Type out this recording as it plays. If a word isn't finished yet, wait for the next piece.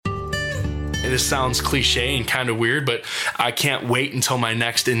this sounds cliche and kind of weird, but I can't wait until my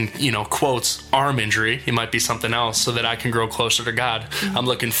next, in quotes, arm injury, it might be something else, so that I can grow closer to God. Mm-hmm. I'm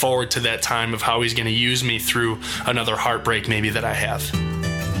looking forward to that time of how he's going to use me through another heartbreak maybe that I have.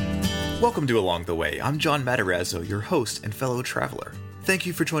 Welcome to Along the Way. I'm John Matarazzo, your host and fellow traveler. Thank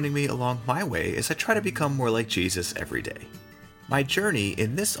you for joining me along my way as I try to become more like Jesus every day. My journey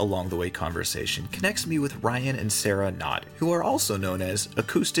in this Along the Way conversation connects me with Ryan and Sarah Knott, who are also known as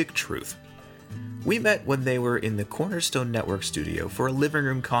Acoustic Truth. We met when they were in the Cornerstone Network studio for a living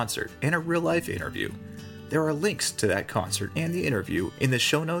room concert and a real-life interview. There are links to that concert and the interview in the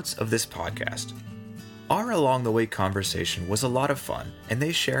show notes of this podcast. Our Along the Way conversation was a lot of fun, and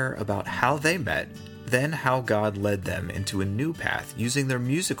they share about how they met, then how God led them into a new path using their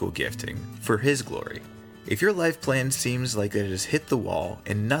musical gifting for His glory. If your life plan seems like it has hit the wall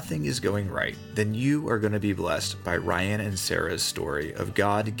and nothing is going right, then you are going to be blessed by Ryan and Sarah's story of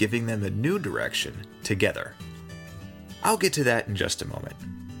God giving them a new direction together. I'll get to that in just a moment.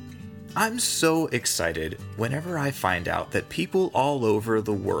 I'm so excited whenever I find out that people all over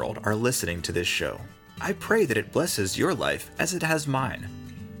the world are listening to this show. I pray that it blesses your life as it has mine.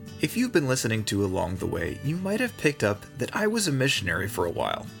 If you've been listening to Along the Way, you might have picked up that I was a missionary for a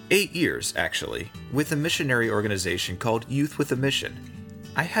while. 8 years, actually, with a missionary organization called Youth with a Mission.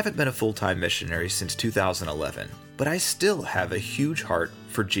 I haven't been a full-time missionary since 2011, but I still have a huge heart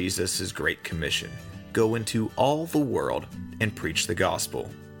for Jesus' Great Commission. Go into all the world and preach the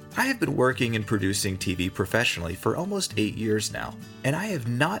gospel. I have been working and producing TV professionally for almost 8 years now, and I have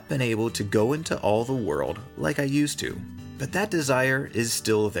not been able to go into all the world like I used to. But that desire is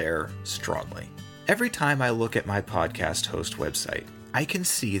still there strongly. Every time I look at my podcast host website, I can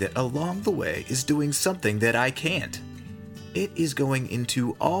see that Along the Way is doing something that I can't. It is going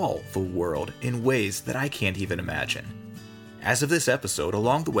into all the world in ways that I can't even imagine. As of this episode,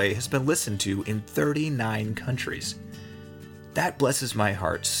 Along the Way has been listened to in 39 countries. That blesses my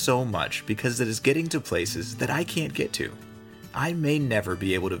heart so much because it is getting to places that I can't get to. I may never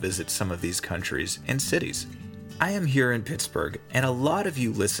be able to visit some of these countries and cities. I am here in Pittsburgh, and a lot of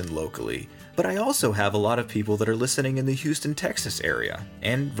you listen locally, but I also have a lot of people that are listening in the Houston, Texas area,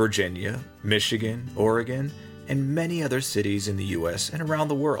 and Virginia, Michigan, Oregon, and many other cities in the US and around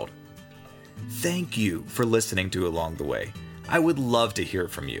the world. Thank you for listening to Along the Way. I would love to hear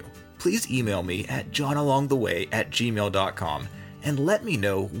from you. Please email me at johnalongtheway@gmail.com and let me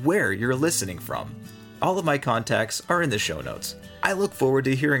know where you're listening from. All of my contacts are in the show notes. I look forward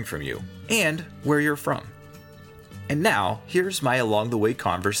to hearing from you and where you're from. And now, here's my Along the Way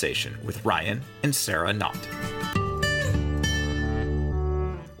conversation with Ryan and Sarah Knott.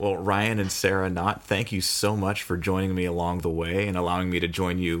 Well, Ryan and Sarah Knott, thank you so much for joining me along the way and allowing me to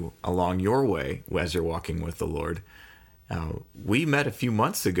join you along your way as you're walking with the Lord. We met a few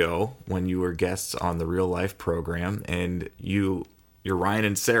months ago when you were guests on the Real Life program, and you're Ryan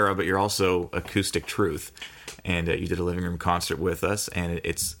and Sarah, but you're also Acoustic Truth, and you did a living room concert with us, and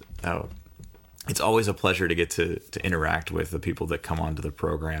it's always a pleasure to get to interact with the people that come onto the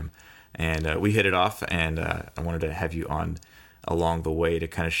program. And we hit it off, and I wanted to have you on along the way to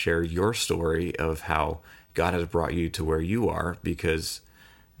kind of share your story of how God has brought you to where you are, because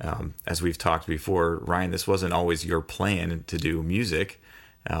as we've talked before, Ryan, this wasn't always your plan to do music.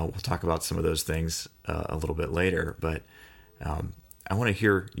 We'll talk about some of those things a little bit later, but I want to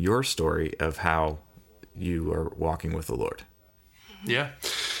hear your story of how you are walking with the Lord. Yeah.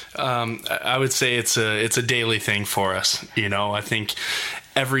 I would say it's a daily thing for us. I think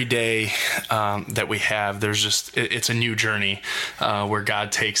every day that we have, it's a new journey where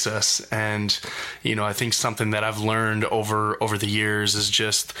God takes us. And, I think something that I've learned over the years is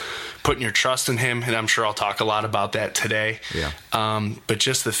just putting your trust in Him. And I'm sure I'll talk a lot about that today. Yeah. But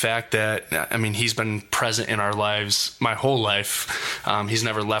just the fact that, He's been present in our lives my whole life. He's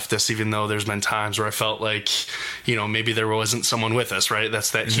never left us, even though there's been times where I felt like, maybe there wasn't someone with us, right?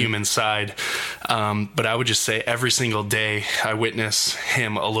 That's that human side. But I would just say every single day I witness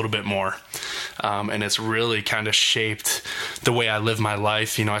Him a little bit more. And it's really kind of shaped the way I live my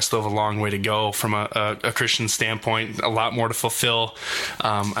life. I still have a long way to go from a Christian standpoint, a lot more to fulfill.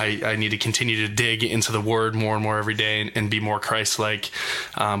 I need to continue to dig into the Word more and more every day and be more Christ-like.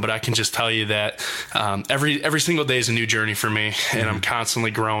 But I can just tell you that every single day is a new journey for me, and I'm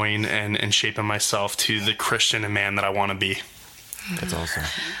constantly growing and shaping myself to the Christian and man that I want to be. That's awesome.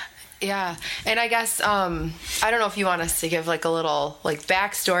 Yeah. And I guess, I don't know if you want us to give like a little like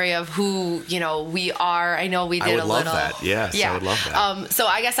backstory of who, we are. I know we did a little. I would love that. Yes, yeah. I would love that. So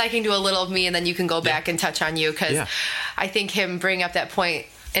I guess I can do a little of me and then you can go back and touch on you. Cause I think him bringing up that point,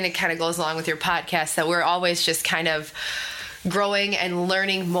 and it kind of goes along with your podcast, that we're always just kind of growing and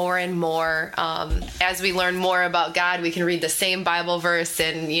learning more and more. As we learn more about God, we can read the same Bible verse,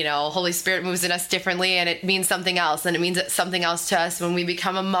 and Holy Spirit moves in us differently, and it means something else, and it means something else to us when we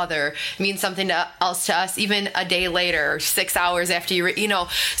become a mother. It means something else to us even a day later, or 6 hours after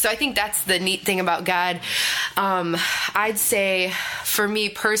So I think that's the neat thing about God. I'd say for me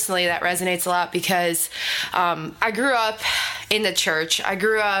personally, that resonates a lot because I grew up in the church. I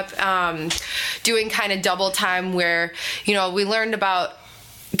grew up doing kind of double time where, we learned about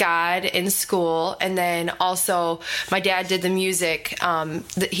God in school, and then also my dad did the music.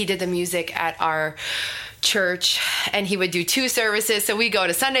 He did the music at our church, and he would do 2 services. So we go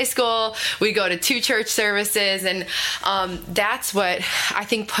to Sunday school, we go to 2 church services, and that's what I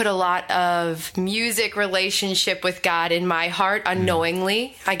think put a lot of music relationship with God in my heart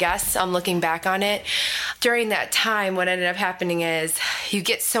unknowingly, I guess. I'm looking back on it. During that time, what ended up happening is you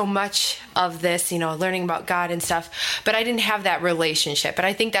get so much of this, learning about God and stuff, but I didn't have that relationship. And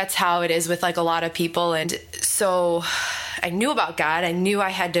I think that's how it is with like a lot of people. And so I knew about God. I knew I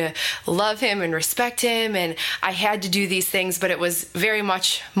had to love him and respect him, and I had to do these things, but it was very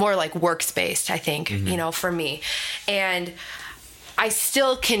much more like works-based, I think, for me. And I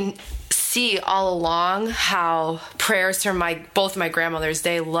still can see all along how prayers from both my grandmothers,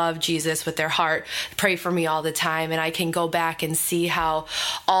 they love Jesus with their heart, pray for me all the time, and I can go back and see how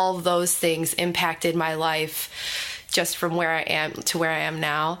all those things impacted my life just from where I am to where I am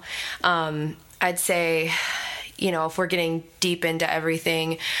now. I'd say, if we're getting deep into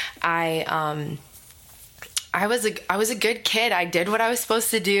everything, I was a good kid. I did what I was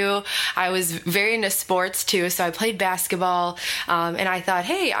supposed to do. I was very into sports too. So I played basketball. And I thought,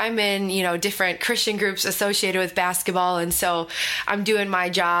 hey, I'm in, different Christian groups associated with basketball. And so I'm doing my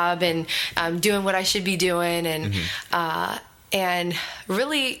job and I'm doing what I should be doing. And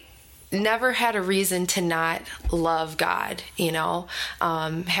really never had a reason to not love God,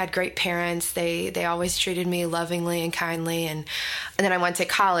 had great parents. They always treated me lovingly and kindly. And then I went to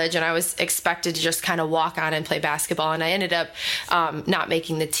college and I was expected to just kind of walk on and play basketball. And I ended up not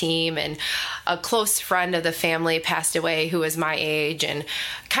making the team. And a close friend of the family passed away who was my age and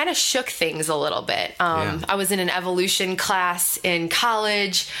kind of shook things a little bit. I was in an evolution class in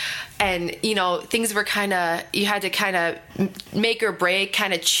college. And, things were you had to kind of make or break,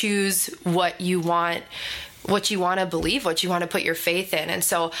 kind of choose what you want to believe, what you want to put your faith in. And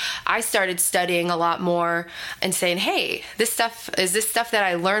so I started studying a lot more and saying, hey, this stuff that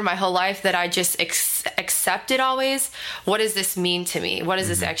I learned my whole life that I just accepted always. What does this mean to me? What does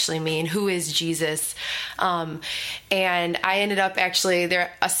this actually mean? Who is Jesus? And I ended up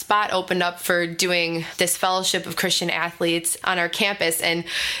a spot opened up for doing this fellowship of Christian athletes on our campus. And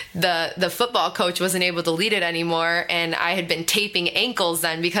the football coach wasn't able to lead it anymore. And I had been taping ankles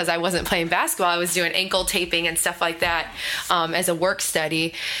then because I wasn't playing basketball. I was doing ankle taping and stuff like that as a work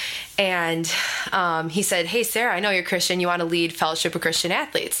study. And he said, hey, Sarah, I know you're Christian. You want to lead Fellowship of Christian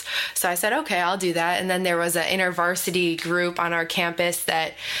Athletes. So I said, okay, I'll do that. And then there was an InterVarsity group on our campus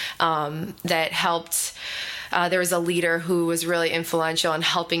that helped. There was a leader who was really influential in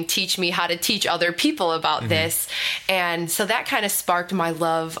helping teach me how to teach other people about this. And so that kind of sparked my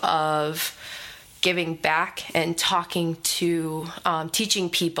love of giving back and talking to, teaching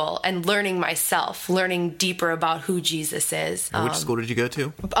people and learning myself, learning deeper about who Jesus is. Which school did you go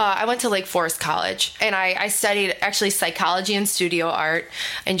to? I went to Lake Forest College, and I studied actually psychology and studio art.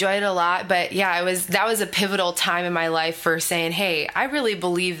 Enjoyed it a lot, but yeah, that was a pivotal time in my life for saying, hey, I really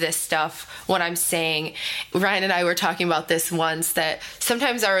believe this stuff, what I'm saying. Ryan and I were talking about this once, that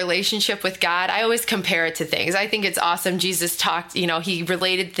sometimes our relationship with God, I always compare it to things. I think it's awesome. Jesus talked, they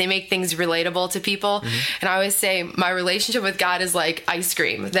make things relatable to people. And I always say my relationship with God is like ice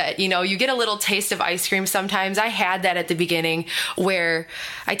cream, that, you get a little taste of ice cream sometimes. I had that at the beginning where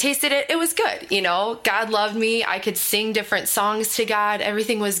I tasted it. It was good. God loved me. I could sing different songs to God.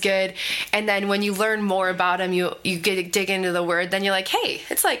 Everything was good. And then when you learn more about him, you dig into the word, then you're like, hey,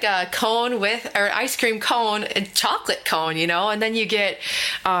 it's like a cone or ice cream cone, a chocolate cone, and then you get,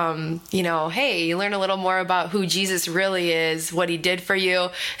 hey, you learn a little more about who Jesus really is, what he did for you.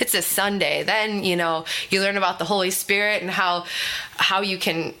 It's a Sunday. Then, you learn about the Holy Spirit and how you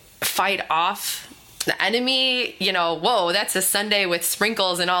can fight off the enemy. Whoa, that's a Sunday with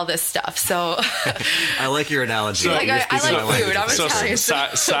sprinkles and all this stuff. So I like your analogy. I like food. I'm Italian.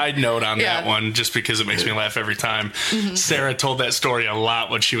 Side note on that one, just because it makes me laugh every time. Sarah told that story a lot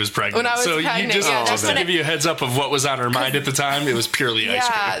when she was pregnant. When I was pregnant, just to give you a heads up of what was on her mind at the time, it was purely ice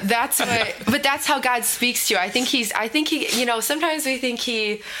cream. But that's how God speaks to you. I think he, sometimes we think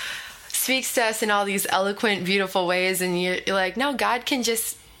he speaks to us in all these eloquent, beautiful ways, and you're like, no, God can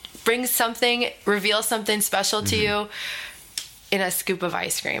just bring something, reveal something special to you in a scoop of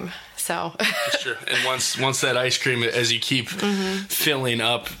ice cream. So Sure. And once that ice cream, as you keep filling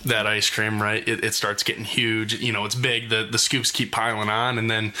up that ice cream, right, it starts getting huge. It's big. The scoops keep piling on, and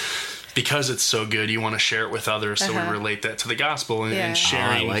then because it's so good, you want to share it with others. So we relate that to the gospel and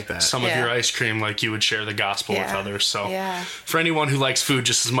sharing I like that. some of your ice cream like you would share the gospel with others. So for anyone who likes food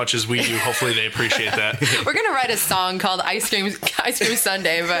just as much as we do, hopefully they appreciate that. We're going to write a song called Ice Cream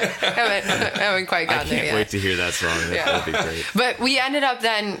Sunday, but haven't quite gotten there yet. I can't wait to hear that song. That'd be great. But we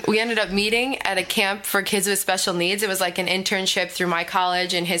ended up meeting at a camp for kids with special needs. It was like an internship through my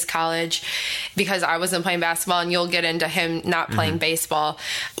college and his college, because I wasn't playing basketball, and you'll get into him not playing baseball.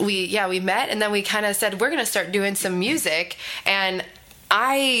 We met, and then we kind of said, we're going to start doing some music. And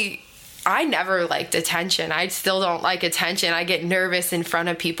I never liked attention. I still don't like attention. I get nervous in front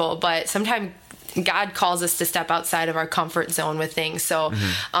of people, but sometimes God calls us to step outside of our comfort zone with things. So,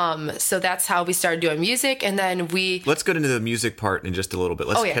 so that's how we started doing music. And then let's get into the music part in just a little bit.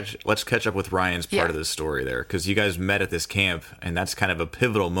 Let's catch up with Ryan's part of the story there, because you guys met at this camp, and that's kind of a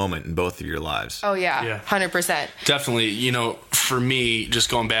pivotal moment in both of your lives. Oh yeah. 100%. Definitely. For me, just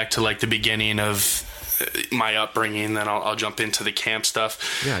going back to like the beginning of my upbringing, then I'll jump into the camp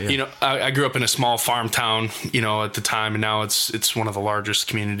stuff. I grew up in a small farm town, at the time, and now it's one of the largest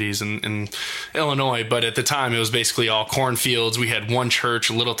communities in Illinois. But at the time, it was basically all cornfields. We had one church,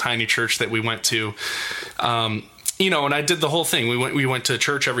 a little tiny church that we went to, and I did the whole thing. We went to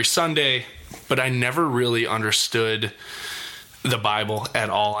church every Sunday, but I never really understood the Bible at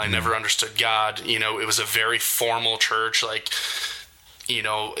all. I never understood God. It was a very formal church, like,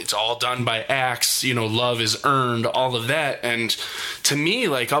 it's all done by acts, love is earned, all of that. And to me,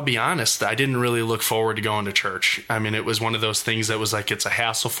 like, I'll be honest, I didn't really look forward to going to church. I mean, it was one of those things that was like, it's a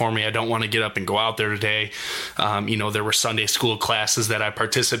hassle for me. I don't want to get up and go out there today. There were Sunday school classes that I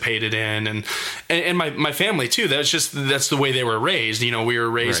participated in, and my family too. That's the way they were raised. We were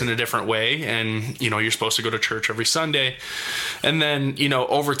raised in a different way, and, you're supposed to go to church every Sunday. And then,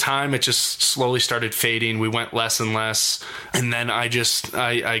 over time, it just slowly started fading. We went less and less. And then I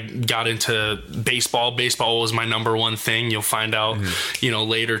got into baseball. Baseball was my number one thing. You'll find out,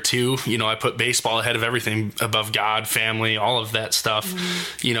 later too. I put baseball ahead of everything, above God, family, all of that stuff.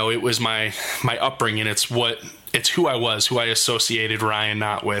 It was my upbringing. It's who I was, who I associated Ryan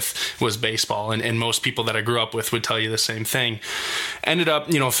Knott with, was baseball. And most people that I grew up with would tell you the same thing. Ended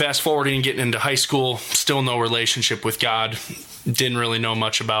up, fast forwarding and getting into high school, still no relationship with God. Didn't really know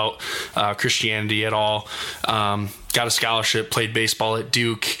much about Christianity at all. Got a scholarship, played baseball at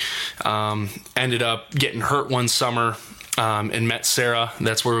Duke. Ended up getting hurt one summer. And met Sarah.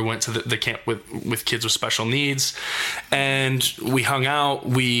 That's where we went to the camp with kids with special needs, and we hung out.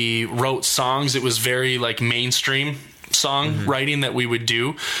 We wrote songs. It was very like mainstream song writing that we would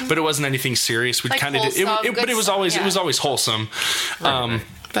do, but it wasn't anything serious. We like kind of did it, but it was always wholesome.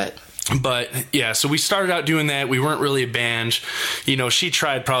 But yeah, so we started out doing that. We weren't really a band. She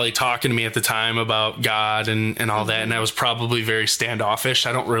tried probably talking to me at the time about God and all that, and I was probably very standoffish.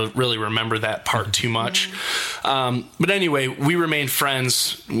 I don't really remember that part too much. But anyway, we remained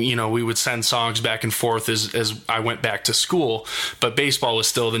friends. We would send songs back and forth as I went back to school, but baseball was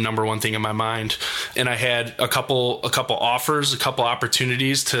still the number one thing in my mind. And I had a couple offers, a couple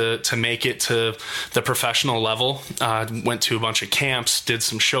opportunities to make it to the professional level. Went to a bunch of camps, did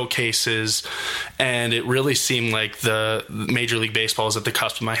some showcases, and it really seemed like the Major League Baseball was at the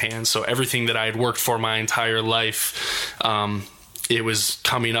cusp of my hands. So everything that I had worked for my entire life, it was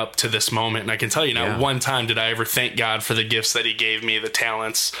coming up to this moment. And I can tell you now, one time did I ever thank God for the gifts that he gave me, the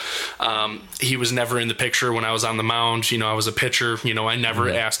talents. He was never in the picture when I was on the mound. I was a pitcher. I never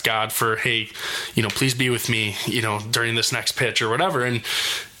asked God for, hey, please be with me, during this next pitch or whatever. And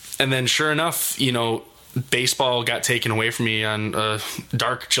then sure enough, baseball got taken away from me on a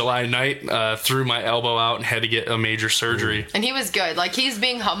dark July night, threw my elbow out and had to get a major surgery. And he was good. Like, he's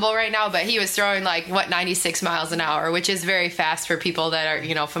being humble right now, but he was throwing 96 miles an hour, which is very fast for people that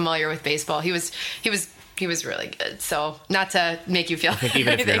are, familiar with baseball. He was really good. So, not to make you feel, I think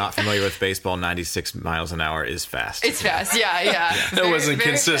even if you're not familiar with baseball, 96 miles an hour is fast. It's fast. Yeah. It wasn't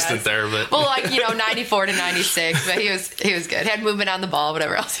consistent fast there, but 94 to 96, but he was good. Had movement on the ball,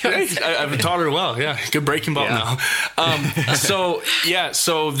 whatever else he was. I've taught her well. Yeah. Good breaking ball now. So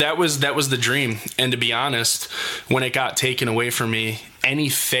that was the dream. And to be honest, when it got taken away from me, any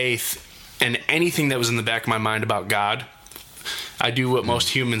faith and anything that was in the back of my mind about God, I do what most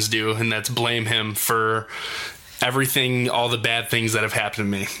humans do, and that's blame him for everything, all the bad things that have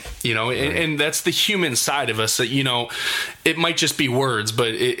happened to me, you know, and that's the human side of us that, you know, it might just be words, but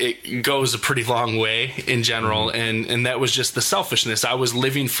it goes a pretty long way in general. And that was just the selfishness. I was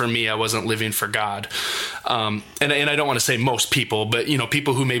living for me. I wasn't living for God. And I don't want to say most people, but, you know,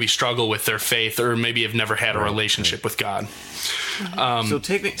 people who maybe struggle with their faith or maybe have never had a relationship with God. So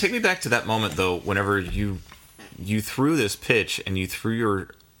take me back to that moment, though, whenever you threw this pitch and you threw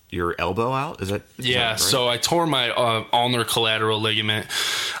your elbow out. Is that right? So I tore my ulnar collateral ligament,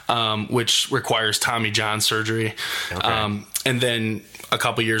 which requires Tommy John surgery. Okay. And then a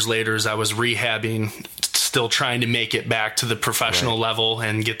couple years later, as I was rehabbing, still trying to make it back to the professional level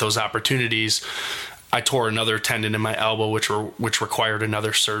and get those opportunities, I tore another tendon in my elbow, which required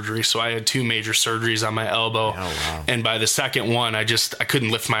another surgery. So I had 2 major surgeries on my elbow. Oh, wow. And by the second one, I couldn't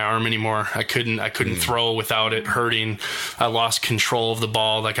lift my arm anymore. I couldn't throw without it hurting. I lost control of the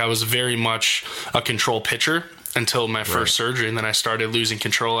ball. Like, I was very much a control pitcher until my first surgery, and then I started losing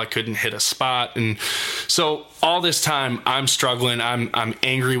control. I couldn't hit a spot, and so all this time I'm struggling. I'm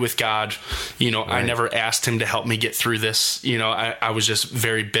angry with God. You know, I never asked him to help me get through this. You know, I was just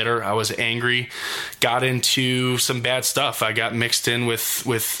very bitter. I was angry. Got into some bad stuff. I got mixed in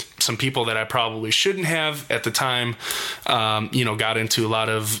with some people that I probably shouldn't have at the time. You know, got into a lot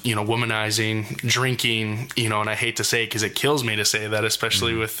of, you know, womanizing, drinking, you know, and I hate to say it because it kills me to say that,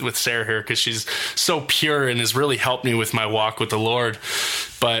 especially with Sarah here, because she's so pure and has really helped me with my walk with the Lord.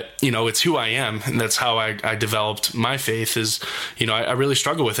 But, you know, it's who I am, and that's how I developed my faith is, you know, I really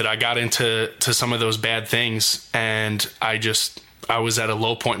struggle with it. I got into some of those bad things, and I was at a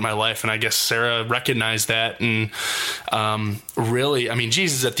low point in my life, and I guess Sarah recognized that. And really, I mean,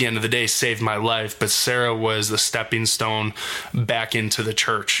 Jesus at the end of the day saved my life, but Sarah was the stepping stone back into the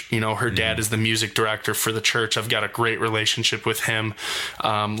church. You know, her dad is the music director for the church. I've got a great relationship with him.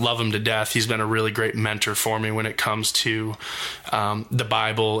 Love him to death. He's been a really great mentor for me when it comes to the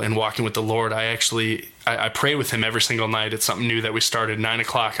Bible and walking with the Lord. I pray with him every single night. It's something new that we started.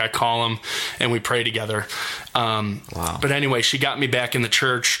 9:00, I call him and we pray together. Wow. But anyway, she got me back in the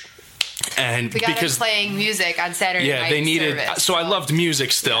church. And we got because playing music on Saturday night they needed service, so I loved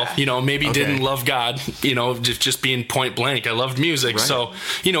music still, you know, maybe didn't love God, you know, just being point blank. I loved music. So,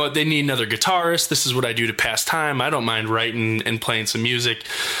 you know, they need another guitarist. This is what I do to pass time. I don't mind writing and playing some music.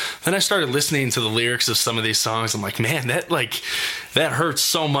 Then I started listening to the lyrics of some of these songs. I'm like, man, that hurts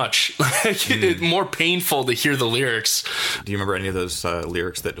so much. It's more painful to hear the lyrics. Do you remember any of those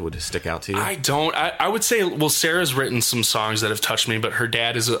lyrics that would stick out to you? I don't. I would say, well, Sarah's written some songs that have touched me, but her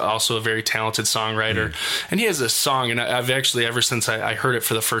dad is also a very talented songwriter. And he has a song, and I've actually, ever since I heard it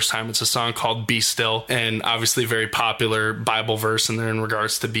for the first time, it's a song called Be Still, and obviously very popular Bible verse in there in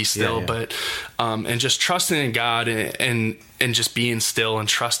regards to be still. But and just trusting in God and just being still and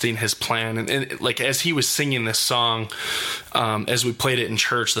trusting his plan. And like, as he was singing this song, as we played it in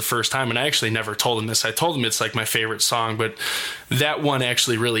church the first time, and I actually never told him this. I told him it's like my favorite song, but that one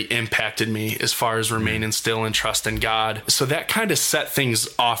actually really impacted me as far as remaining still and trusting God. So that kind of set things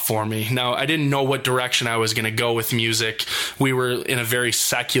off for me. Now, I didn't know what direction I was going to go with music. We were in a very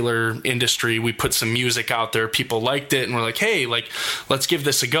secular industry. We put some music out there. People liked it, and we're like, hey, like, let's give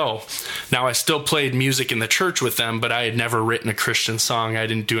this a go. Now, I still played music in the church with them, but I had never written a Christian song. I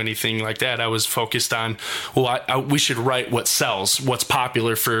didn't do anything like that. I was focused on, well, we should write what sells, what's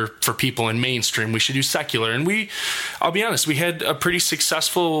popular for people in mainstream. We should do secular. And I'll be honest, we had a pretty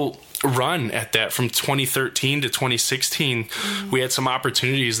successful run at that from 2013 to 2016. We had some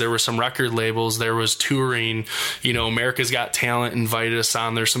opportunities. There were some record labels. There was touring. You know, America's Got Talent invited us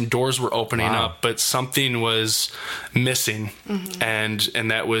on there. Some doors were opening up, but something was missing. And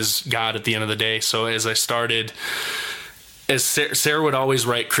that was God at the end of the day. So as I started, as Sarah would always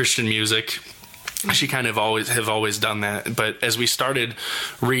write Christian music, she kind of have always done that. But as we started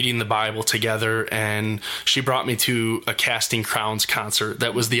reading the Bible together, and she brought me to a Casting Crowns concert,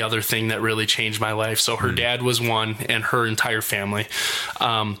 that was the other thing that really changed my life. So her dad was one, and her entire family.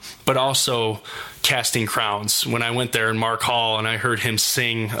 But also Casting Crowns, when I went there in Mark Hall and I heard him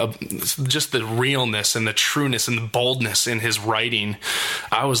sing just the realness and the trueness and the boldness in his writing,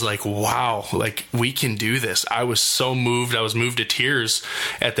 I was like, wow, like, we can do this. I was so moved. I was moved to tears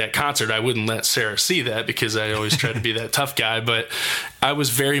at that concert. I wouldn't let Sarah see that because I always try to be that tough guy, but I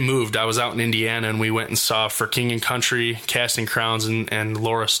was very moved. I was out in Indiana, and we went and saw For King and Country, Casting Crowns, and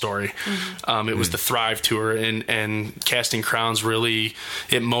Laura Story. It was the Thrive Tour, and Casting Crowns really,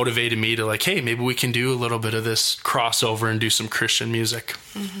 it motivated me to like, hey, maybe we can do a little bit of this crossover and do some Christian music.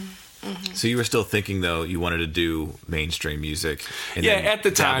 So you were still thinking, though, you wanted to do mainstream music. And Yeah, then at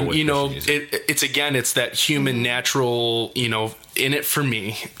the dabble time, with you know, Christian music. it's that human natural, you know, in it for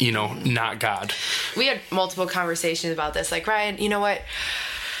me, you know, not God. We had multiple conversations about this. Like, Ryan, you know what?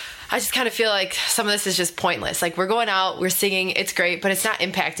 I just kind of feel like some of this is just pointless. Like, we're going out, we're singing, it's great, but it's not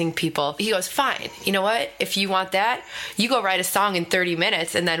impacting people. He goes, fine. You know what? If you want that, you go write a song in 30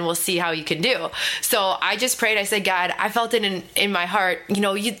 minutes and then we'll see how you can do. So I just prayed. I said, God, I felt it in my heart. You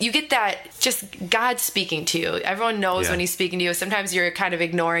know, you get that, just God speaking to you. Everyone knows when he's speaking to you. Sometimes you're kind of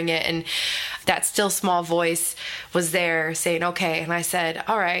ignoring it, and that still small voice was there saying, okay. And I said,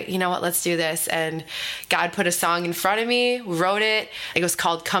 all right, you know what? Let's do this. And God put a song in front of me. We wrote it. It was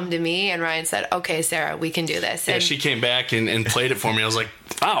called Come to Me. And Ryan said, okay, Sarah, we can do this. Yeah, and she came back and played it for me. I was like,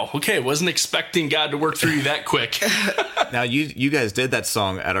 wow, okay, wasn't expecting God to work through you that quick. Now, you guys did that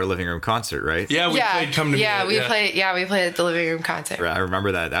song at our living room concert, right? Yeah, we played Come to Me. We played at the living room concert. Right, I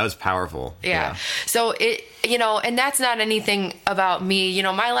remember that. That was powerful. Yeah. So it, you know, and that's not anything about me. You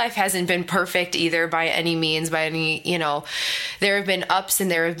know, my life hasn't been perfect either by any means, by any, you know, there have been ups and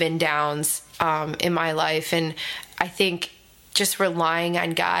there have been downs in my life. And I think just relying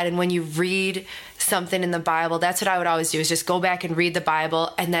on God, and when you read something in the Bible, that's what I would always do, is just go back and read the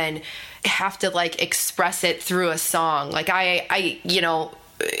Bible and then have to like express it through a song. Like I you know,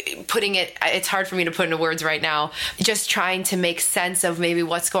 putting it, it's hard for me to put into words right now, just trying to make sense of maybe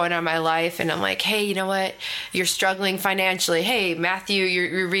what's going on in my life. And I'm like, hey, you know what, you're struggling financially. Hey, Matthew,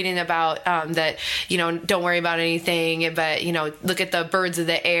 you're reading about that, you know, don't worry about anything, but, you know, look at the birds of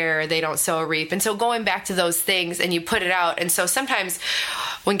the air, they don't sow or reap. And so going back to those things, and you put it out. And so sometimes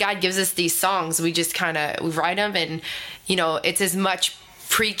when God gives us these songs, we just kind of, we write them, and, you know, it's as much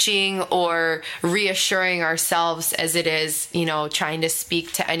preaching or reassuring ourselves as it is, you know, trying to speak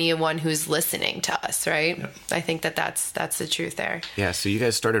to anyone who's listening to us, right? Yep. I think that's the truth there. Yeah, so you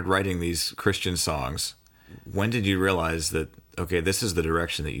guys started writing these Christian songs. When did you realize that, okay, this is the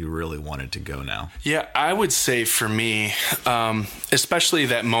direction that you really wanted to go now? Yeah, I would say for me, especially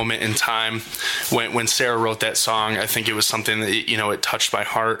that moment in time when Sarah wrote that song, I think it was something that, you know, it touched my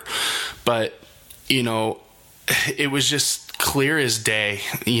heart. But, you know, it was just clear as day,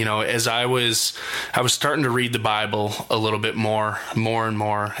 you know, as I was starting to read the Bible a little bit more and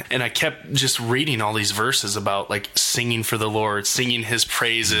more, and I kept just reading all these verses about like singing for the Lord, singing his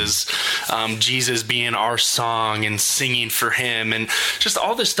praises, Jesus being our song and singing for him, and just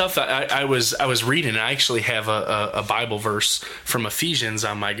all this stuff that I was reading. And I actually have a Bible verse from Ephesians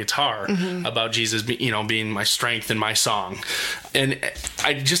on my guitar about Jesus, you know, being my strength and my song. And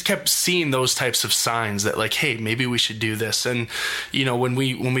I just kept seeing those types of signs that like, hey, maybe we should do this. And, you know, when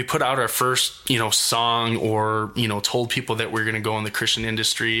we put out our first, you know, song, or, you know, told people that we're going to go in the Christian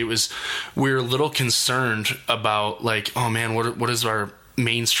industry, we were a little concerned about like, oh man, what is our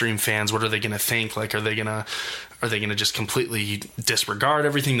mainstream fans, what are they going to think? Like, are they going to just completely disregard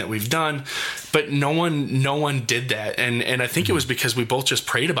everything that we've done? But no one did that. And I think it was because we both just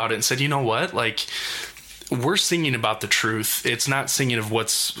prayed about it and said, you know what, like, we're singing about the truth. It's not singing of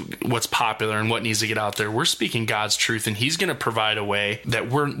what's popular and what needs to get out there. We're speaking God's truth, and he's going to provide a way that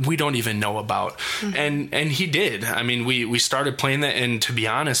we don't even know about. And he did. I mean, we started playing that, and to be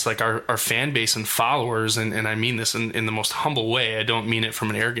honest, like our fan base and followers, and I mean this in the most humble way, I don't mean it from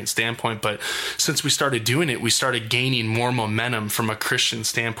an arrogant standpoint, but since we started doing it, we started gaining more momentum from a Christian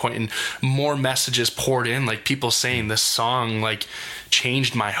standpoint, and more messages poured in, like people saying this song like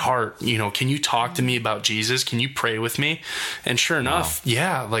changed my heart. You know, can you talk to me about Jesus? Can you pray with me? And sure enough,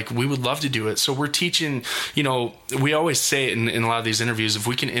 yeah, like we would love to do it. So we're teaching, you know, we always say it in a lot of these interviews, if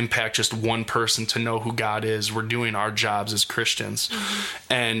we can impact just one person to know who God is, we're doing our jobs as Christians.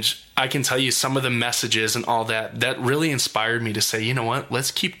 And I can tell you some of the messages and all that really inspired me to say, you know what,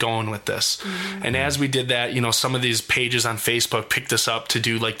 let's keep going with this. And as we did that, you know, some of these pages on Facebook picked us up to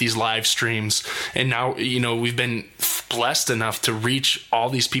do like these live streams. And now, you know, we've been blessed enough to reach all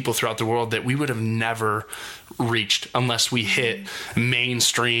these people throughout the world that we would have never reached unless we hit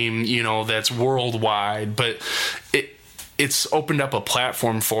mainstream, you know, that's worldwide. But it's opened up a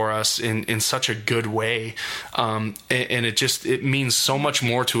platform for us in such a good way. And it means so much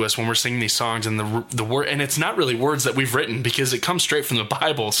more to us when we're singing these songs, and the word, and it's not really words that we've written because it comes straight from the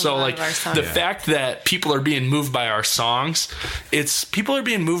Bible. So like the fact that people are being moved by our songs, people are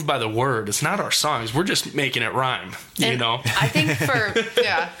being moved by the word. It's not our songs. We're just making it rhyme, you know? I think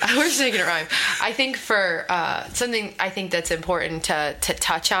we're just making it rhyme. I think for something I think that's important to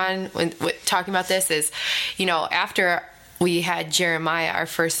touch on when talking about this is, you know, after we had Jeremiah, our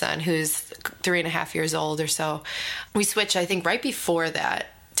first son, who's 3.5 years old or so, we switched, I think, right before that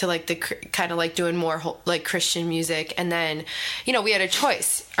to like the kind of like doing more like Christian music. And then, you know, we had a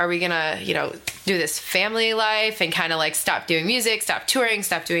choice. Are we gonna, you know, do this family life and kind of like stop doing music, stop touring,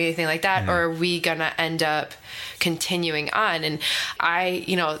 stop doing anything like that? Or are we gonna end up continuing on? And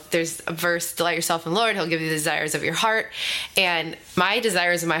you know, there's a verse, delight yourself in the Lord, he'll give you the desires of your heart. And my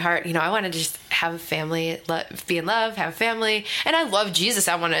desires in my heart, you know, I want to just have a family, be in love, have a family. And I love Jesus.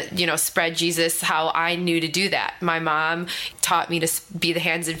 I want to, you know, spread Jesus how I knew to do that. My mom taught me to be the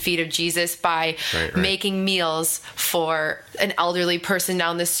hands and feet of Jesus by making meals for an elderly person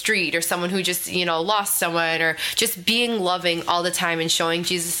down the street, or someone who just, you know, lost someone, or just being loving all the time and showing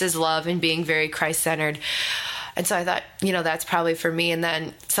Jesus's love and being very Christ-centered. And so I thought, you know, that's probably for me. And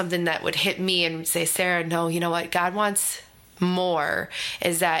then something that would hit me and say, Sarah, no, you know what? God wants more,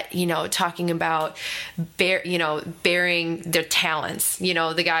 is that, you know, talking about bearing their talents, you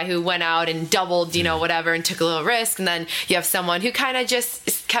know, the guy who went out and doubled, you know, whatever, and took a little risk. And then you have someone who kind of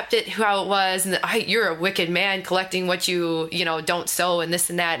just kept it how it was. And you're a wicked man collecting what you know, don't sow, and this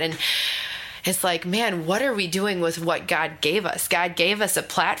and that. And it's like, man, what are we doing with what God gave us? God gave us a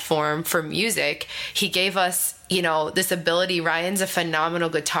platform for music. He gave us, you know, this ability. Ryan's a phenomenal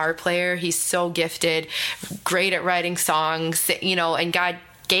guitar player. He's so gifted, great at writing songs, you know, and God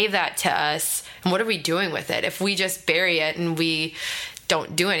gave that to us. And what are we doing with it? If we just bury it and we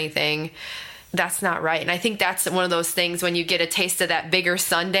don't do anything, that's not right. And I think that's one of those things, when you get a taste of that bigger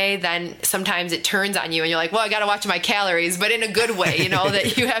sundae, then sometimes it turns on you and you're like, well, I got to watch my calories, but in a good way, you know,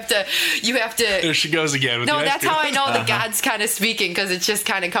 that you have to. There she goes again. With no, that's how I know that God's kind of speaking, because it's just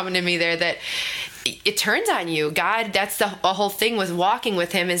kind of coming to me there that it turns on you. God, that's the whole thing with walking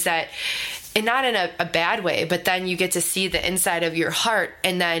with him, is that, and not in a bad way, but then you get to see the inside of your heart.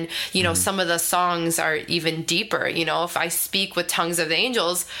 And then, you know, some of the songs are even deeper. You know, if I speak with tongues of the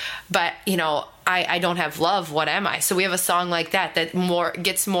angels, but, you know, I don't have love, what am I? So we have a song like that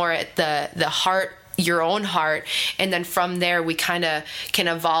gets more at the heart, your own heart. And then from there, we kind of can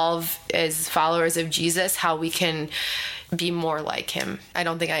evolve as followers of Jesus, how we can be more like him. I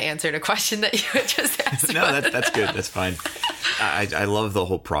don't think I answered a question that you had just asked. No, that's good. That's fine. I love the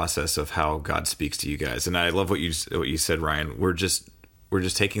whole process of how God speaks to you guys. And I love what you said, Ryan. We're just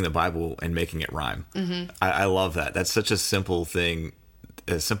taking the Bible and making it rhyme. Mm-hmm. I love that. That's such a simple thing,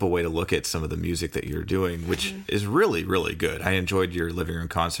 a simple way to look at some of the music that you're doing, which is really, really good. I enjoyed your living room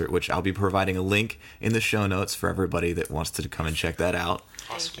concert, which I'll be providing a link in the show notes for everybody that wants to come and check that out,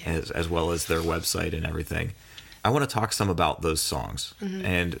 as well as their website and everything. I want to talk some about those songs. Mm-hmm.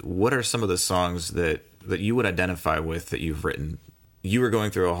 And what are some of the songs that you would identify with that you've written? You were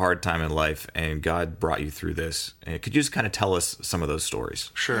going through a hard time in life, and God brought you through this. And could you just kind of tell us some of those stories?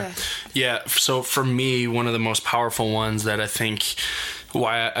 Sure. Yeah. So for me, one of the most powerful ones that I think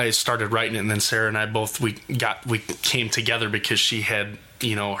why I started writing it, and then Sarah and I both, we came together because she had,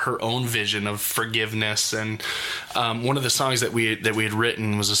 you know, her own vision of forgiveness. And one of the songs that we had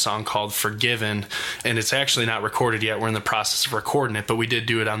written was a song called Forgiven, and it's actually not recorded yet. We're in the process of recording it, but we did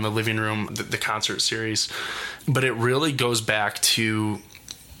do it on the living room, the concert series. But it really goes back to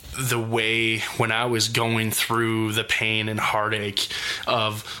the way when I was going through the pain and heartache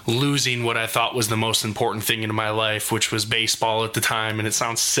of losing what I thought was the most important thing in my life, which was baseball at the time. And it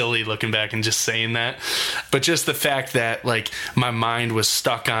sounds silly looking back and just saying that, but just the fact that, like, my mind was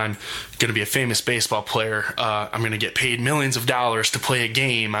stuck on going to be a famous baseball player. I'm going to get paid millions of dollars to play a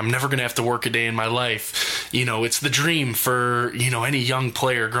game. I'm never going to have to work a day in my life. You know, it's the dream for, you know, any young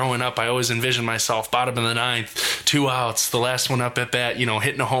player growing up. I always envisioned myself bottom of the ninth, 2 outs, the last one up at bat, you know,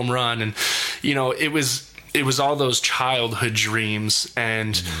 hitting a home run. And, you know, it was all those childhood dreams.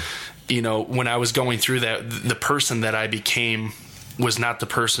 And, you know, when I was going through that, the person that I became was not the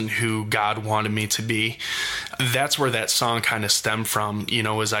person who God wanted me to be. That's where that song kind of stemmed from, you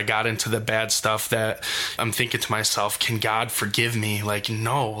know, as I got into the bad stuff, that I'm thinking to myself, can God forgive me? Like,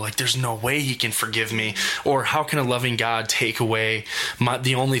 no, like, there's no way he can forgive me. Or how can a loving God take away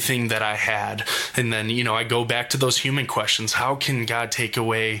the only thing that I had? And then, you know, I go back to those human questions. How can God take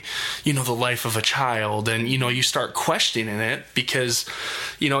away, you know, the life of a child? And, you know, you start questioning it because,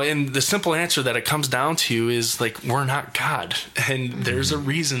 you know, and the simple answer that it comes down to is, like, we're not God. And there's a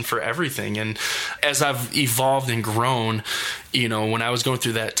reason for everything. And as I've evolved and grown, you know, when I was going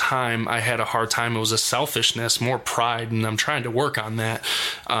through that time, I had a hard time. It was a selfishness, more pride, and I'm trying to work on that.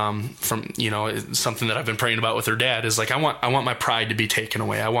 From, you know, something that I've been praying about with her dad is, like, I want my pride to be taken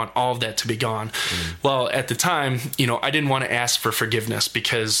away. I want all of that to be gone. Well, at the time, you know, I didn't want to ask for forgiveness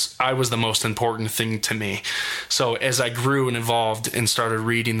because I was the most important thing to me. So as I grew and evolved and started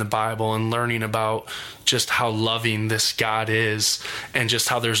reading the Bible and learning about just how loving this God is, and just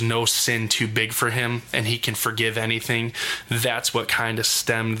how there's no sin too big for him, and he can forgive anything. That's what kind of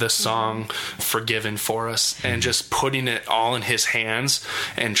stemmed the song Forgiven for us, and just putting it all in his hands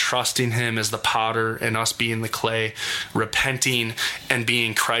and trusting him as the potter and us being the clay, repenting and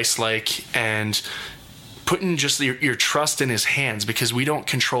being Christ-like, and putting just your trust in his hands, because we don't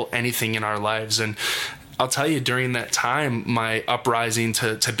control anything in our lives. And I'll tell you, during that time, my uprising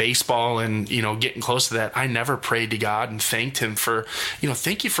to baseball and, getting close to that, I never prayed to God and thanked him for,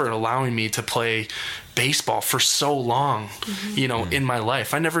 thank you for allowing me to play baseball for so long, in my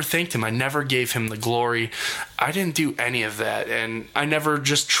life. I never thanked him. I never gave him the glory. I didn't do any of that. And I never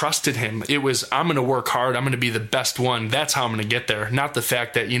just trusted him. It was, I'm going to work hard. I'm going to be the best one. That's how I'm going to get there. Not the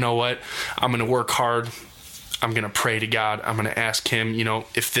fact that, I'm going to work hard. I'm going to pray to God. I'm going to ask him,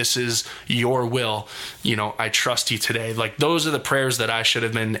 if this is your will, I trust you today. Like, those are the prayers that I should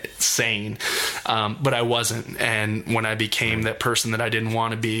have been saying, but I wasn't. And when I became that person that I didn't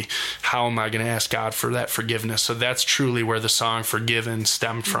want to be, how am I going to ask God for that forgiveness? So that's truly where the song Forgiven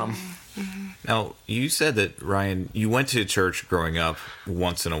stemmed from. Now, you said that, Ryan, you went to church growing up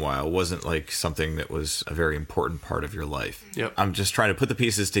once in a while. It wasn't like something that was a very important part of your life. Yep. I'm just trying to put the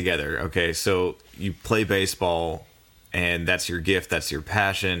pieces together. Okay, so you play baseball, and that's your gift, that's your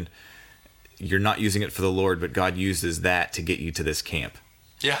passion. You're not using it for the Lord, but God uses that to get you to this camp.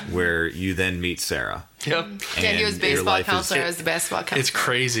 Yeah. Where you then meet Sarah. Yep. And he was baseball counselor. I was the basketball counselor. It's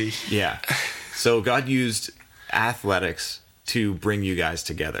crazy. Yeah. So God used athletics to bring you guys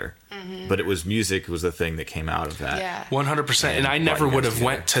together. But it was music was the thing that came out of that. Yeah. 100%. And I never would have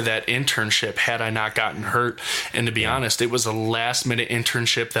went to that internship had I not gotten hurt. And to be honest, it was a last minute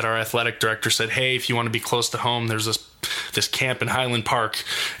internship that our athletic director said, hey, if you want to be close to home, there's this camp in Highland Park.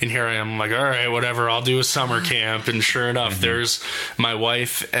 And here I am, like, all right, whatever, I'll do a summer camp. And sure enough, there's my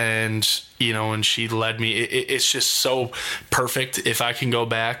wife, and and she led me. It's just so perfect. If I can go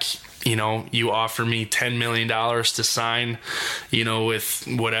back, you offer me $10 million to sign, with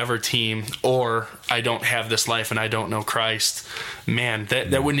whatever team, or I don't have this life and I don't know Christ, man,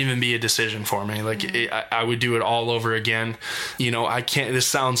 that wouldn't even be a decision for me. Like, I would do it all over again. I can't, this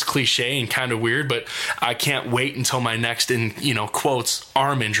sounds cliche and kind of weird, but I can't wait until my next, in quotes,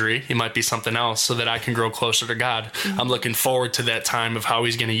 arm injury, it might be something else, so that I can grow closer to God. I'm looking forward to that time of how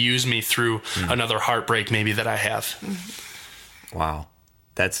he's going to use me through another heartbreak maybe that I have. Wow.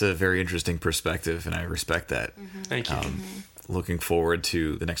 That's a very interesting perspective, and I respect that. Thank you. Looking forward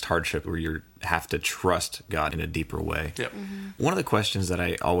to the next hardship where you have to trust God in a deeper way. Yep. One of the questions that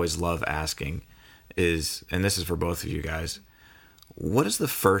I always love asking is, and this is for both of you guys, what is the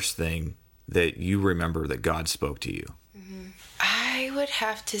first thing that you remember that God spoke to you? I would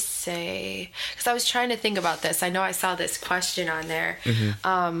have to say, because I was trying to think about this. I know I saw this question on there.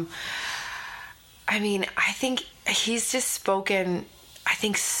 I think he's just spoken, I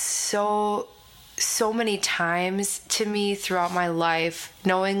think, so many times to me throughout my life,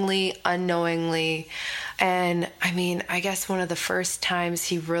 knowingly, unknowingly. And I guess one of the first times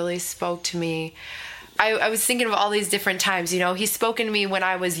he really spoke to me, I was thinking of all these different times. He's spoken to me when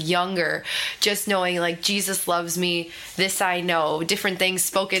I was younger, just knowing, like, Jesus loves me, this I know, different things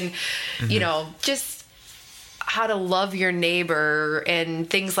spoken, just how to love your neighbor and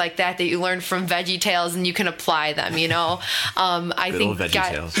things like that you learn from VeggieTales, and you can apply them, I think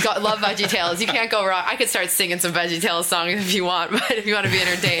God love VeggieTales. You can't go wrong. I could start singing some VeggieTales songs if you want, but if you want to be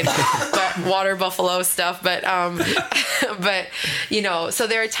entertained, but water buffalo stuff. But so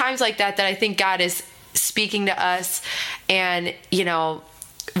there are times like that I think God is speaking to us, and,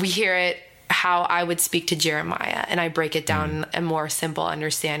 we hear it how I would speak to Jeremiah, and I break it down in a more simple,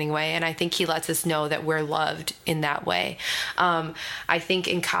 understanding way. And I think he lets us know that we're loved in that way. I think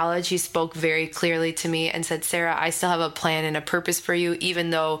in college, he spoke very clearly to me and said, Sarah, I still have a plan and a purpose for you, even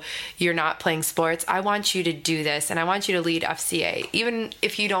though you're not playing sports. I want you to do this, and I want you to lead FCA. Even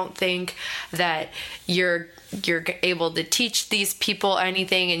if you don't think that you're able to teach these people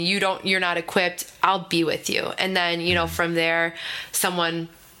anything and you're not equipped, I'll be with you. And then, from there, someone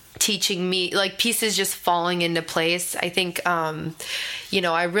teaching me, like, pieces just falling into place. I think,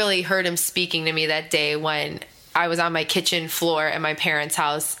 I really heard him speaking to me that day when I was on my kitchen floor at my parents'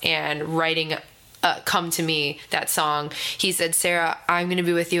 house and writing Come to Me, that song. He said, Sarah, I'm going to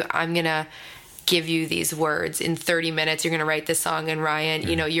be with you. I'm going to give you these words in 30 minutes. You're going to write this song. And Ryan,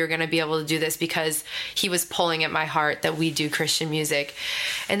 you're going to be able to do this, because he was pulling at my heart that we do Christian music.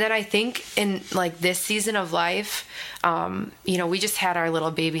 And then I think in, like, this season of life, we just had our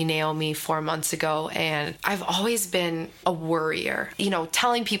little baby Naomi 4 months ago, and I've always been a worrier,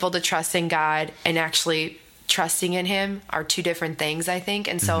 telling people to trust in God and actually trusting in him are two different things, I think.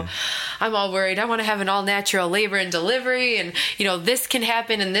 And so I'm all worried. I want to have an all natural labor and delivery, and, this can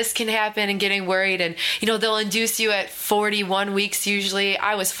happen and this can happen, and getting worried. And, they'll induce you at 41 weeks usually.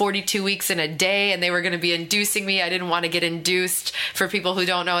 I was 42 weeks in a day, and they were going to be inducing me. I didn't want to get induced. For people who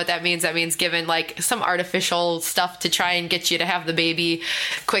don't know what that means given like some artificial stuff to try and get you to have the baby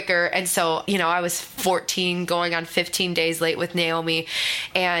quicker. And so, I was 14 going on 15 days late with Naomi.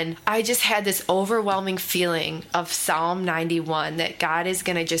 And I just had this overwhelming feeling of Psalm 91 that God is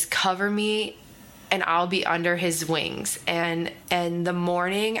going to just cover me and I'll be under his wings. And the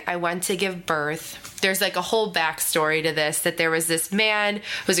morning I went to give birth, there's like a whole backstory to this, that there was this man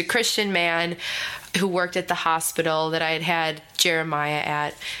who was a Christian man who worked at the hospital that I had Jeremiah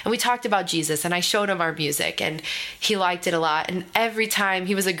at. And we talked about Jesus, and I showed him our music, and he liked it a lot. And every time,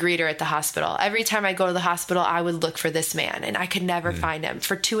 he was a greeter at the hospital. Every time I go to the hospital, I would look for this man, and I could never find him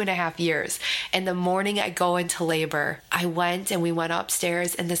for 2.5 years. And the morning I go into labor, I went and we went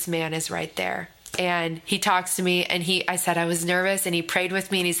upstairs, and this man is right there. And he talks to me, and I said I was nervous, and he prayed with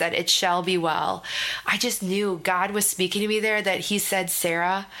me, and he said, "It shall be well." I just knew God was speaking to me there, that he said,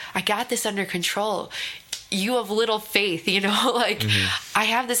 "Sarah, I got this under control. You have little faith, I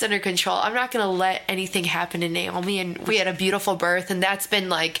have this under control. I'm not going to let anything happen to Naomi." And we had a beautiful birth. And that's been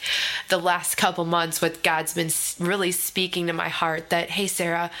like the last couple months, what God's been really speaking to my heart, that, "Hey,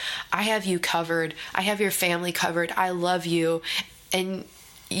 Sarah, I have you covered. I have your family covered. I love you. And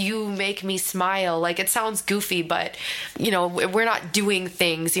you make me smile." Like, it sounds goofy, but, we're not doing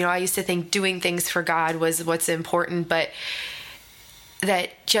things. I used to think doing things for God was what's important, but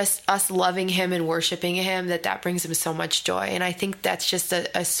that just us loving him and worshiping him, that brings him so much joy. And I think that's just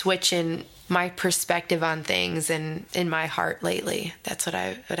a switch in my perspective on things and in my heart lately. That's what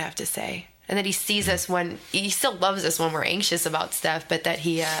I would have to say. And that he sees us he still loves us when we're anxious about stuff, but that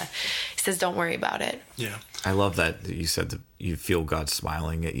he says, "Don't worry about it." Yeah. I love that you said that you feel God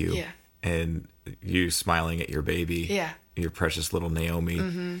smiling at you, and you smiling at your baby, your precious little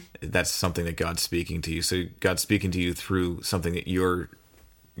Naomi. That's something that God's speaking to you. So God's speaking to you through something that you're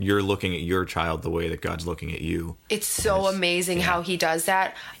looking at your child the way that God's looking at you. It's so amazing how he does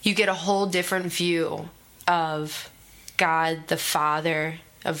that. You get a whole different view of God the Father,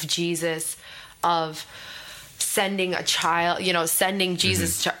 of Jesus, of sending a child, sending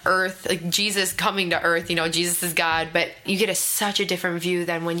Jesus to earth, like Jesus coming to earth, Jesus is God, but you get such a different view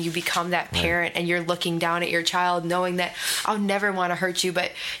than when you become that parent and you're looking down at your child knowing that I'll never want to hurt you,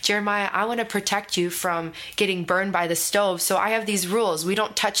 but Jeremiah, I want to protect you from getting burned by the stove. So I have these rules. We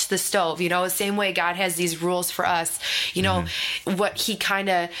don't touch the stove, the same way God has these rules for us, what he kind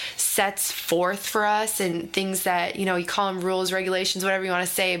of sets forth for us, and things that, you call them rules, regulations, whatever you want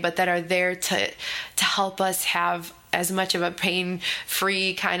to say, but that are there to help us have as much of a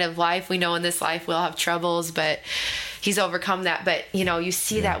pain-free kind of life. We know in this life we'll have troubles, but he's overcome that. But, you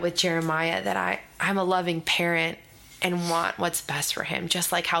see that with Jeremiah, that I'm a loving parent and want what's best for him,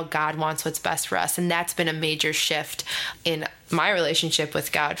 just like how God wants what's best for us. And that's been a major shift in my relationship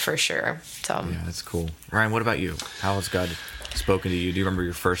with God, for sure. So yeah, that's cool. Ryan, what about you? How has God spoken to you? Do you remember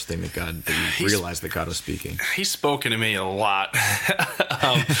your first thing that you realized that God was speaking? He's spoken to me a lot.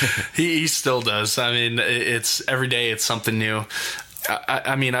 He still does. I mean, it's every day it's something new.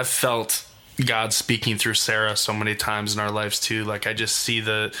 I mean, I've felt God speaking through Sarah so many times in our lives too. Like, I just see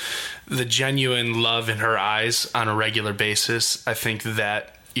the genuine love in her eyes on a regular basis. I think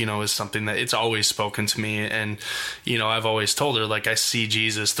that, is something that it's always spoken to me. And, I've always told her, like, I see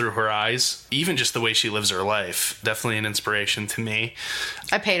Jesus through her eyes, even just the way she lives her life. Definitely an inspiration to me.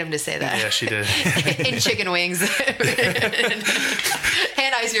 I paid him to say that. Yeah, she did. And chicken wings.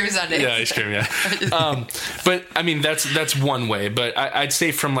 And ice cream sundaes. Yeah, ice cream, yeah. But, I mean, that's one way. But I'd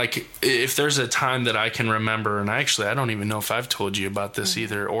say from, like, if there's a time that I can remember, and I don't even know if I've told you about this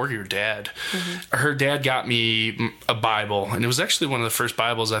either, or your dad. Her dad got me a Bible, and it was actually one of the first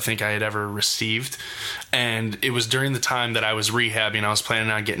Bibles I think I had ever received. And it was during the time that I was rehabbing. I was planning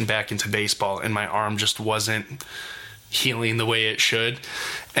on getting back into baseball, and my arm just wasn't healing the way it should.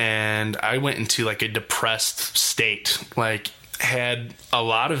 And I went into like a depressed state, like had a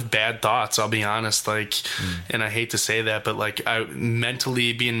lot of bad thoughts, I'll be honest, like, and I hate to say that, but like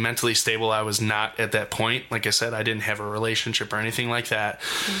being mentally stable, I was not at that point. Like I said, I didn't have a relationship or anything like that.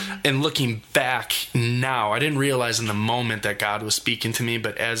 And looking back now, I didn't realize in the moment that God was speaking to me,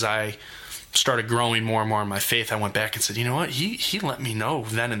 but as I started growing more and more in my faith, I went back and said, you know what, he let me know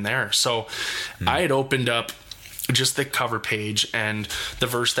then and there. So I had opened up just the cover page, and the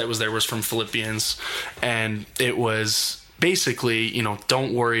verse that was there was from Philippians, and it was basically,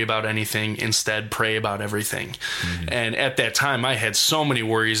 don't worry about anything. Instead, pray about everything. And at that time, I had so many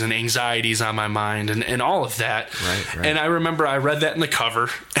worries and anxieties on my mind and all of that. Right. And I remember I read that in the cover,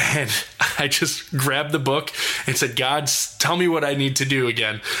 and I just grabbed the book and said, God, tell me what I need to do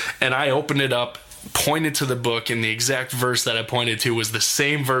again. And I opened it up, pointed to the book, and the exact verse that I pointed to was the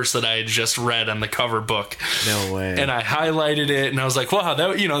same verse that I had just read on the cover book. No way. And I highlighted it, and I was like, wow,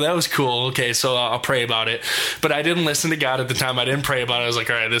 that was cool. Okay, so I'll pray about it. But I didn't listen to God at the time. I didn't pray about it. I was like,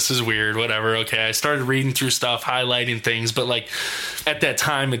 all right, this is weird, whatever. Okay, I started reading through stuff, highlighting things, but like at that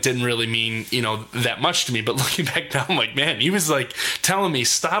time, it didn't really mean, that much to me. But looking back now, I'm like, man, he was like telling me,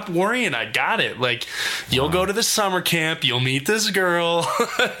 stop worrying, I got it. Like, you'll go to the summer camp, you'll meet this girl.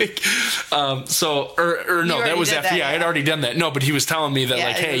 That was after. I had already done that. No, but he was telling me that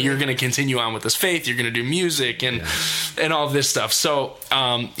hey, you're going to continue on with this faith. You're going to do music and all this stuff. So,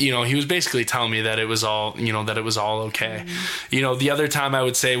 he was basically telling me that it was all, okay. The other time I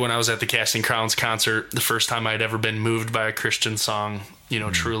would say when I was at the Casting Crowns concert, the first time I'd ever been moved by a Christian song,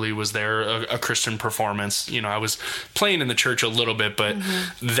 truly was there a Christian performance. I was playing in the church a little bit, but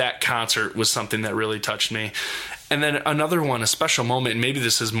that concert was something that really touched me. And then another one, a special moment, and maybe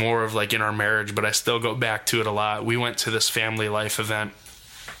this is more of like in our marriage, but I still go back to it a lot. We went to this family life event,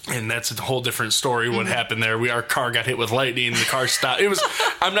 and that's a whole different story. What happened there? Our car got hit with lightning. The car stopped.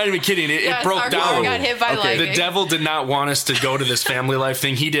 I'm not even kidding. It broke down. Car got hit by lightning. The devil did not want us to go to this family life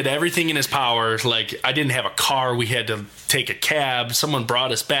thing. He did everything in his power. Like, I didn't have a car. We had to take a cab. Someone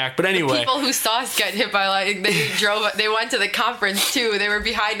brought us back. But anyway, the people who saw us get hit by lightning, they went to the conference too. They were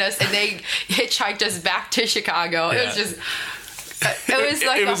behind us, and they hitchhiked us back to Chicago. It was just. It was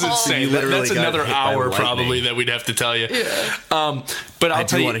like it was insane. That's another hour probably that we'd have to tell you. Yeah. But I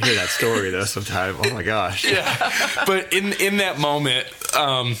do want to hear that story though sometime. Oh my gosh. Yeah. But in that moment,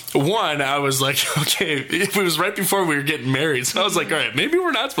 one, I was like, okay, it was right before we were getting married, so I was like, all right, maybe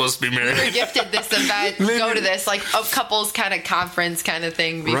we're not supposed to be married. We were gifted this event, go to this like a couples kind of conference kind of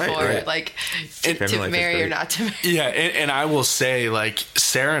thing before, like to marry or not to marry. Yeah, and I will say, like,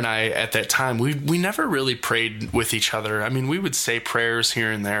 Sarah and I at that time, we never really prayed with each other. I mean, we would say prayers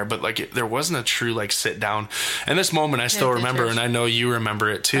here and there, but like there wasn't a true like sit down. And this moment I still remember, and I know you remember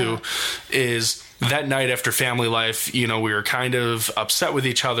it too, is that night after family life, we were kind of upset with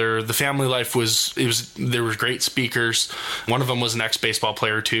each other. The family life there were great speakers. One of them was an ex-baseball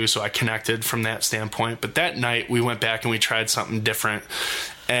player too, so I connected from that standpoint. But that night we went back and we tried something different,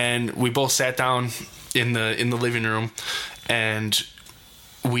 and we both sat down in the living room, and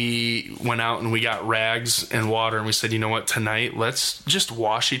we went out and we got rags and water, and we said, you know what, tonight let's just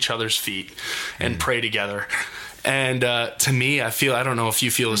wash each other's feet and pray together. And to me, I don't know if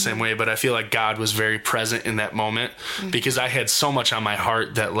you feel the same way, but I feel like God was very present in that moment, because I had so much on my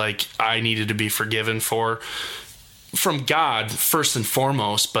heart that like I needed to be forgiven from God first and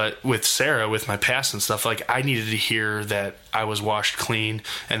foremost, but with Sarah, with my past and stuff, like I needed to hear that I was washed clean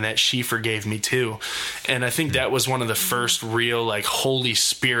and that she forgave me too. And I think that was one of the first real like Holy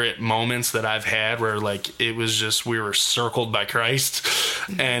Spirit moments that I've had where like it was just, we were circled by Christ.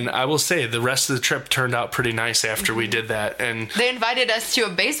 And I will say the rest of the trip turned out pretty nice after we did that. And they invited us to a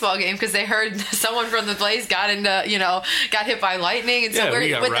baseball game because they heard someone from the Blaze got hit by lightning. And so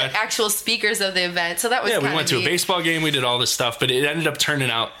we're with the actual speakers of the event. So that was we went to a baseball game, we did all this stuff, but it ended up turning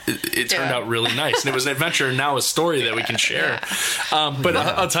out, it turned out really nice. And it was an adventure, and now a story that we can share. But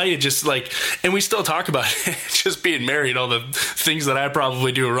I'll tell you, just like, and we still talk about it, just being married, all the things that I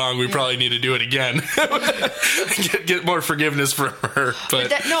probably do wrong, we probably need to do it again. get more forgiveness from her. But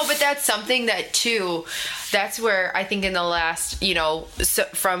that's something that too, that's where I think in the last,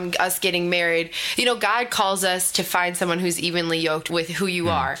 from us getting married, God calls us to find someone who's evenly yoked with who you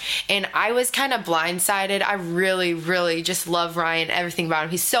are. And I was kind of blindsided. I really, really just love Ryan, everything about him.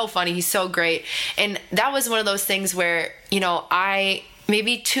 He's so funny. He's so great. And that was one of those things where, I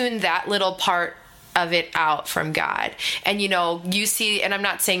maybe tuned that little part of it out from God. And you see, and I'm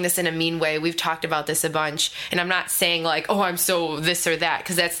not saying this in a mean way, we've talked about this a bunch, and I'm not saying like, oh, I'm so this or that,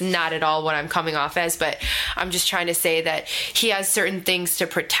 because that's not at all what I'm coming off as, but I'm just trying to say that he has certain things to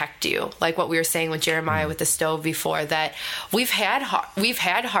protect you, like what we were saying with Jeremiah with the stove before, that we've had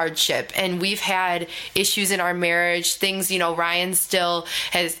hardship and we've had issues in our marriage, things, Ryan still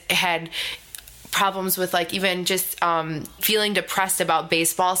has had problems with like even just feeling depressed about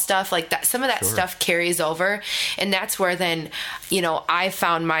baseball stuff like that. Some of that stuff carries over, and that's where then I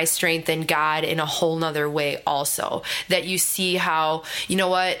found my strength in God in a whole nother way also, that you see how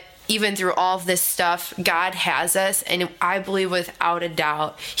even through all of this stuff, God has us, and I believe without a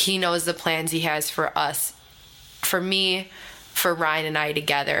doubt he knows the plans he has for us, for me, for Ryan and I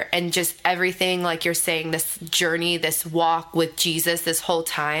together, and just everything, like you're saying, this journey, this walk with Jesus, this whole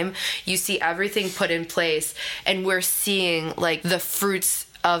time, you see everything put in place, and we're seeing like the fruits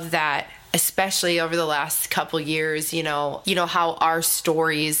of that, especially over the last couple years. You know how our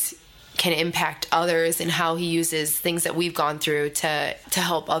stories can impact others, and how he uses things that we've gone through to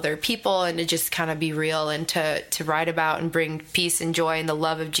help other people, and to just kind of be real, and to write about and bring peace and joy and the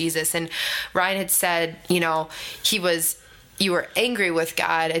love of Jesus. And Ryan had said, you were angry with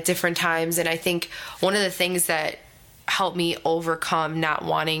God at different times. And I think one of the things that helped me overcome not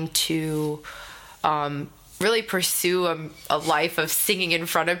wanting to really pursue a life of singing in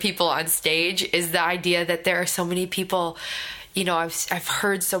front of people on stage is the idea that there are so many people, I've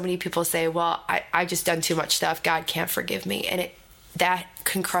heard so many people say, well, I just done too much stuff, God can't forgive me. And that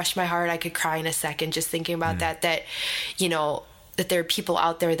can crush my heart. I could cry in a second just thinking about that there are people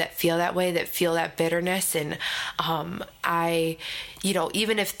out there that feel that way, that feel that bitterness. And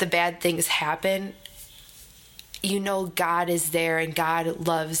even if the bad things happen, God is there, and God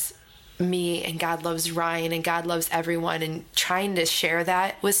loves me, and God loves Ryan, and God loves everyone. And trying to share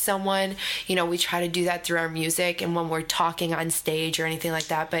that with someone, we try to do that through our music and when we're talking on stage or anything like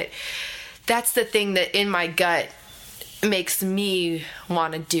that. But that's the thing that in my gut makes me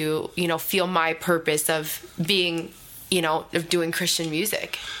want to do, feel my purpose of being, of doing Christian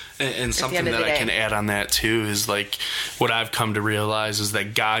music. And something that I can add on that too is like what I've come to realize is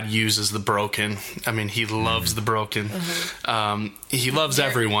that God uses the broken. I mean, he loves the broken. He loves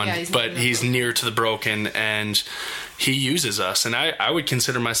everyone, but he's near to the broken, and he uses us. And I would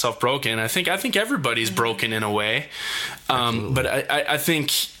consider myself broken. I think everybody's broken in a way. But I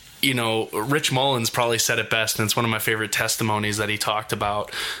think, Rich Mullins probably said it best, and it's one of my favorite testimonies that he talked about.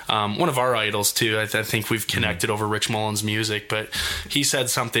 One of our idols too. I think we've connected over Rich Mullins' music, but he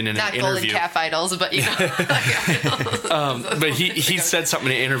said something in an interview. Not Golden Calf idols, but but he said something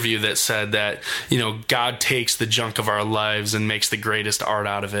in an interview that said that God takes the junk of our lives and makes the greatest art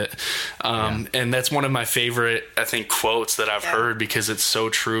out of it. And that's one of my favorite, I think, quotes that I've heard, because it's so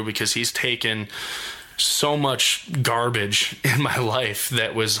true. Because he's taken so much garbage in my life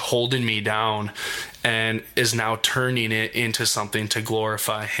that was holding me down, and is now turning it into something to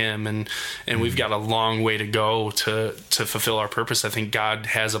glorify him. And we've got a long way to go to fulfill our purpose. I think God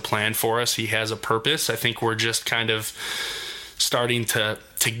has a plan for us. He has a purpose. I think we're just kind of starting to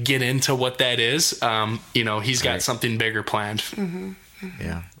get into what that is. He's got something bigger planned.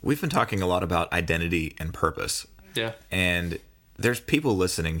 Yeah. We've been talking a lot about identity and purpose. Yeah. And there's people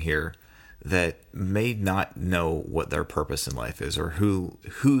listening here that may not know what their purpose in life is, or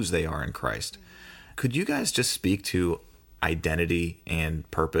whose they are in Christ. Could you guys just speak to identity and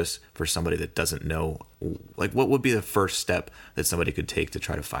purpose for somebody that doesn't know? Like, what would be the first step that somebody could take to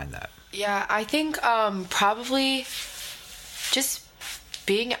try to find that? Yeah, I think probably just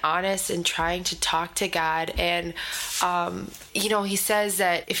being honest and trying to talk to God. And, he says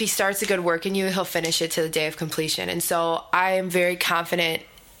that if he starts a good work in you, he'll finish it to the day of completion. And so I am very confident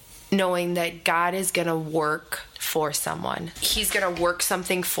knowing that God is going to work for someone. He's going to work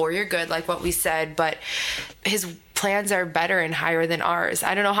something for your good, like what we said, but his plans are better and higher than ours.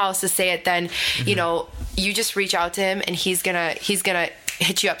 I don't know how else to say it then. You just reach out to him, and he's going to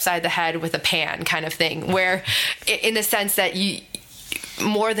hit you upside the head with a pan kind of thing, where in the sense that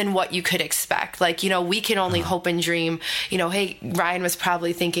more than what you could expect. Like, we can only hope and dream, hey, Ryan was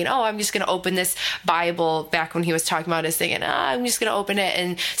probably thinking, I'm just going to open this Bible back when he was talking about his thing, and I'm just going to open it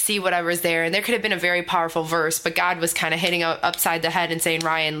and see whatever's there. And there could have been a very powerful verse, but God was kind of hitting upside the head and saying,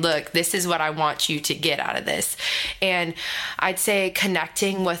 Ryan, look, this is what I want you to get out of this. And I'd say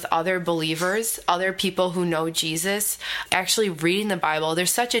connecting with other believers, other people who know Jesus, actually reading the Bible.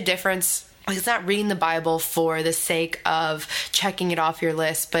 There's such a difference. It's not reading the Bible for the sake of checking it off your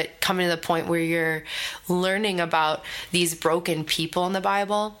list, but coming to the point where you're learning about these broken people in the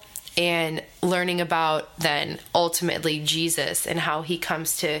Bible, and learning about then ultimately Jesus and how he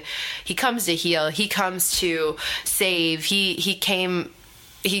comes to heal, he comes to save, he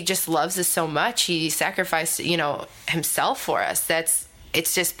just loves us so much. He sacrificed, himself for us.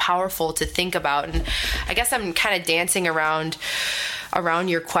 It's just powerful to think about. And I guess I'm kind of dancing around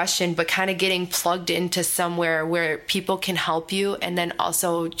your question, but kind of getting plugged into somewhere where people can help you, and then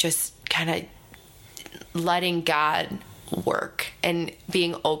also just kind of letting God work and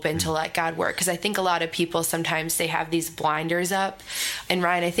being open to let God work. Because I think a lot of people sometimes they have these blinders up. And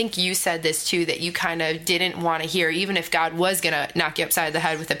Ryan, I think you said this too, that you kind of didn't want to hear, even if God was going to knock you upside the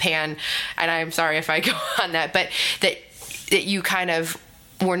head with a pan. And I'm sorry if I go on that, but that you kind of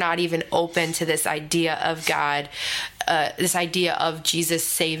were not even open to this idea of God, this idea of Jesus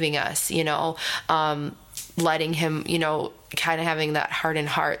saving us, letting him, kind of having that hardened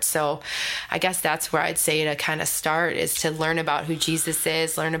heart. So I guess that's where I'd say to kind of start, is to learn about who Jesus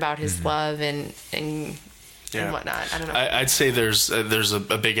is, learn about his love and whatnot. I don't know. I'd say there's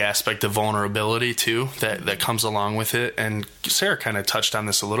a big aspect of vulnerability too that comes along with it. And Sarah kind of touched on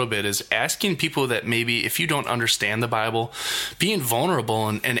this a little bit, is asking people that maybe if you don't understand the Bible, being vulnerable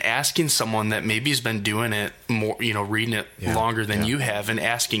and asking someone that maybe has been doing it more, reading it longer than you have, and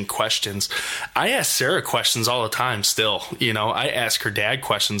asking questions. I ask Sarah questions all the time still. I ask her dad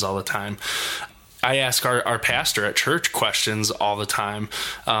questions all the time. I ask our pastor at church questions all the time,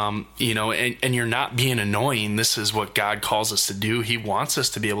 and you're not being annoying. This is what God calls us to do. He wants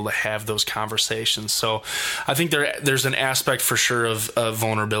us to be able to have those conversations. So I think there's an aspect for sure of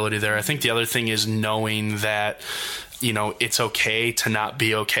vulnerability there. I think the other thing is knowing that it's okay to not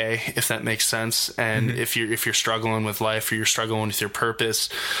be okay, if that makes sense. And if you're struggling with life, or you're struggling with your purpose,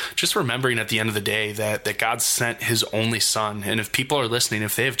 just remembering at the end of the day that God sent his only son. And if people are listening,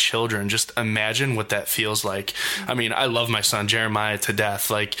 if they have children, just imagine what that feels like. I mean, I love my son Jeremiah to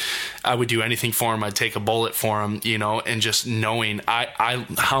death. Like, I would do anything for him. I'd take a bullet for him, and just knowing I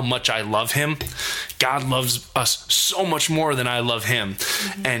how much I love him. God loves us so much more than I love him.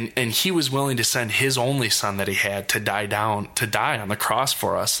 And he was willing to send his only son that he had to die on the cross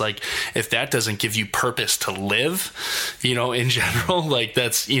for us. Like, if that doesn't give you purpose to live, in general, like,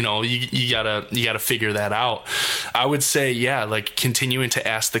 that's, you gotta figure that out. I would say, like, continuing to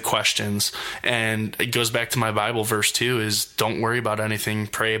ask the questions. And it goes back to my Bible verse too, is don't worry about anything,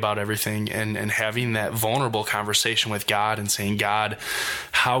 pray about everything, and having that vulnerable conversation with God and saying, God,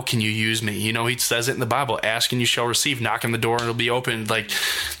 how can you use me? He says it in the Bible, ask and you shall receive, knock on the door and it'll be opened. Like,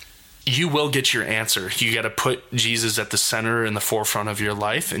 you will get your answer. You got to put Jesus at the center and the forefront of your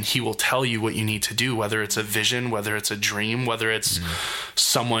life, and he will tell you what you need to do, whether it's a vision, whether it's a dream, whether it's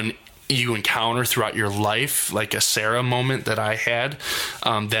someone you encounter throughout your life, like a Sarah moment that I had,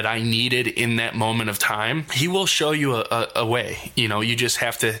 that I needed in that moment of time. He will show you a way. You just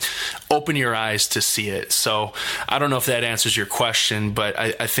have to open your eyes to see it. So I don't know if that answers your question, but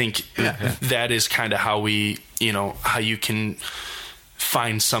I think that is kind of how how you can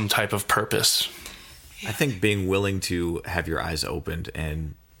find some type of purpose. I think being willing to have your eyes opened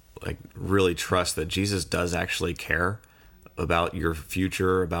and like really trust that Jesus does actually care about your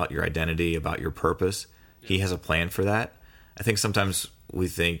future, about your identity, about your purpose. He has a plan for that. I think sometimes we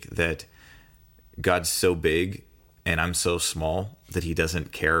think that God's so big and I'm so small that he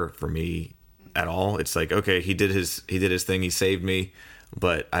doesn't care for me at all. It's like, okay, he did his thing, he saved me,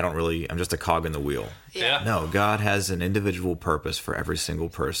 but I'm just a cog in the wheel. Yeah. No, God has an individual purpose for every single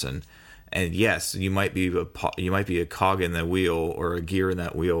person. And yes, you might be a cog in the wheel or a gear in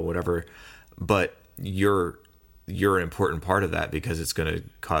that wheel, whatever, but you're an important part of that, because it's going to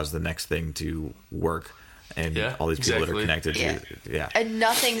cause the next thing to work, and all these people that are connected to. And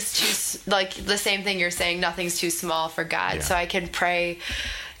nothing's too, like the same thing you're saying, nothing's too small for God. So I can pray,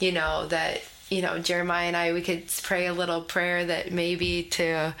 that, Jeremiah and I, we could pray a little prayer that maybe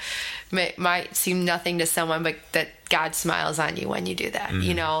might seem nothing to someone, but that God smiles on you when you do that.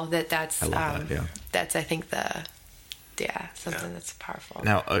 That's, I love that. That's, I think, something that's powerful.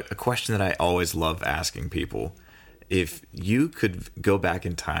 Now, a question that I always love asking people: if you could go back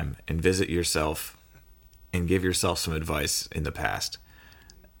in time and visit yourself and give yourself some advice in the past,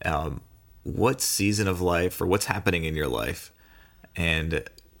 what season of life or what's happening in your life, and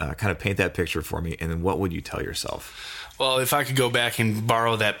kind of paint that picture for me, and then what would you tell yourself? Well, if I could go back and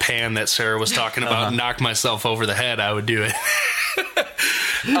borrow that pan that Sarah was talking about and knock myself over the head, I would do it.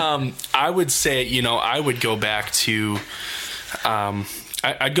 I would say, I would go back to...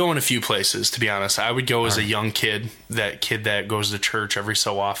 I'd go in a few places, to be honest. I would go as a young kid that goes to church every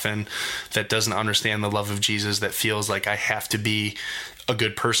so often, that doesn't understand the love of Jesus, that feels like I have to be a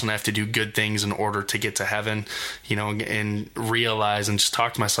good person, I have to do good things in order to get to heaven, and realize and just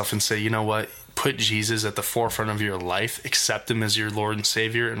talk to myself and say, you know what? Put Jesus at the forefront of your life, accept him as your Lord and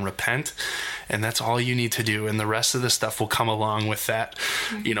Savior, and repent. And that's all you need to do. And the rest of the stuff will come along with that.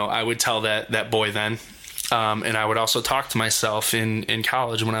 I would tell that boy then. And I would also talk to myself in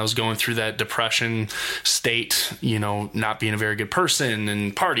college when I was going through that depression state, not being a very good person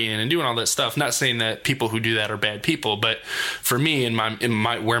and partying and doing all that stuff. Not saying that people who do that are bad people, but for me, in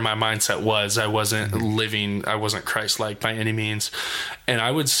my where my mindset was, I wasn't Christ-like by any means. And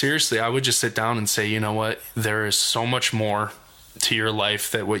I would just sit down and say, you know what? There is so much more to your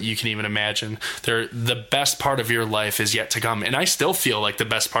life that what you can even imagine. The best part of your life is yet to come. And I still feel like the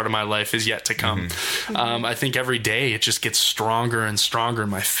best part of my life is yet to come. I think every day it just gets stronger and stronger,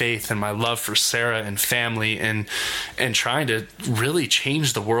 my faith and my love for Sarah and family, and trying to really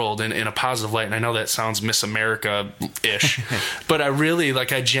change the world in a positive light. And I know that sounds Miss America-ish, but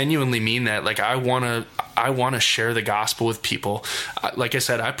I genuinely mean that. Like, I want to share the gospel with people. Like I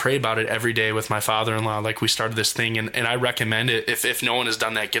said, I pray about it every day with my father-in-law. Like, we started this thing, and I recommend it. If no one has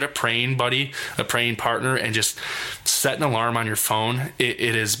done that, get a praying buddy, a praying partner, and just set an alarm on your phone.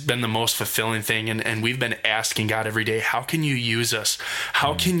 It has been the most fulfilling thing. And we've been asking God every day, how can you use us?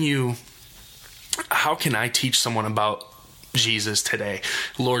 How can I teach someone about Jesus today?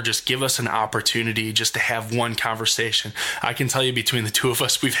 Lord, just give us an opportunity just to have one conversation. I can tell you, between the two of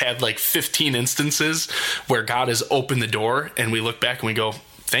us, we've had like 15 instances where God has opened the door and we look back and we go,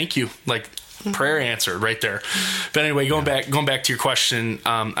 thank you. Like, prayer answered right there. But anyway, going back to your question,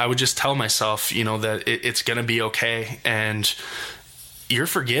 I would just tell myself, that it's going to be okay. And you're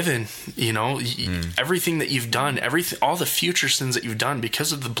forgiven, everything that you've done, all the future sins that you've done,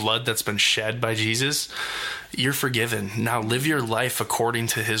 because of the blood that's been shed by Jesus, you're forgiven. Now live your life according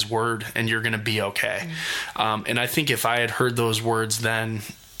to his word, and you're going to be okay. And I think if I had heard those words then,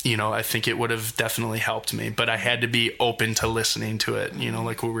 I think it would have definitely helped me, but I had to be open to listening to it,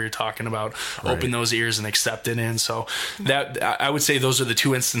 like what we were talking about, right. Open those ears and accept it in. So that, I would say those are the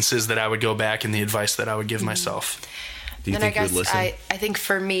two instances that I would go back and the advice that I would give myself. Do you think you would listen? I think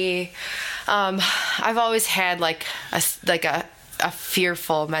for me, I've always had like a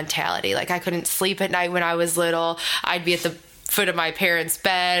fearful mentality. Like, I couldn't sleep at night when I was little. I'd be at the foot of my parents'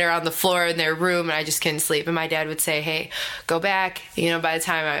 bed or on the floor in their room, and I just couldn't sleep. And my dad would say, hey, go back. By the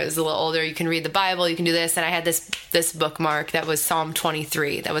time I was a little older, you can read the Bible, you can do this. And I had this bookmark that was Psalm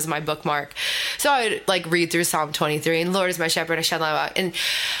 23. That was my bookmark. So I would read through Psalm 23, and Lord is my shepherd, I shall not want. And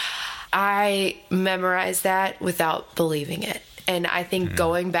I memorized that without believing it. And I think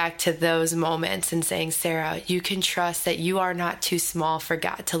going back to those moments and saying, Sarah, you can trust that you are not too small for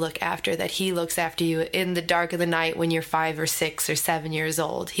God to look after, that he looks after you in the dark of the night when you're 5 or 6 or 7 years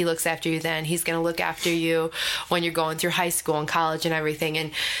old. He looks after you then. He's going to look after you when you're going through high school and college and everything.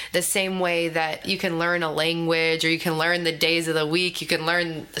 And the same way that you can learn a language, or you can learn the days of the week, you can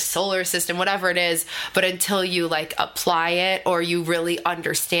learn the solar system, whatever it is, but until you apply it or you really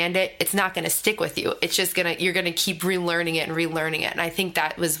understand it, it's not going to stick with you. It's just you're going to keep relearning it and relearning it. And I think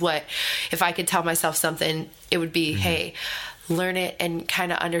that was what, if I could tell myself something, it would be, hey, learn it and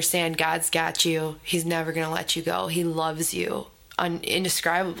kind of understand God's got you. He's never going to let you go. He loves you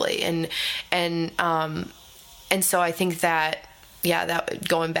indescribably. And so I think that, that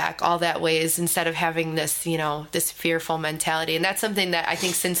going back all that ways, instead of having this, this fearful mentality. And that's something that I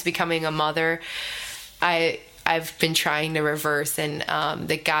think since becoming a mother, I've been trying to reverse, and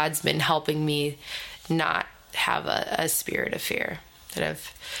that God's been helping me not have a spirit of fear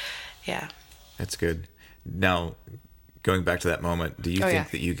That's good. Now, going back to that moment, do you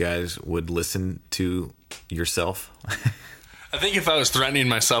think that you guys would listen to yourself? I think if I was threatening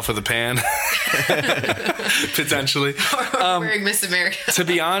myself with a pan, potentially, or wearing Miss America. To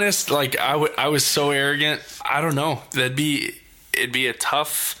be honest, I was so arrogant. I don't know. It'd be a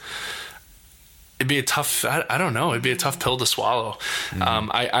tough. I don't know. It'd be a tough pill to swallow.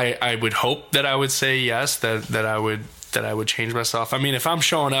 I would hope that I would say yes, that I would change myself. I mean, if I'm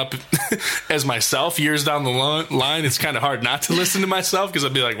showing up as myself years down the line, it's kind of hard not to listen to myself, because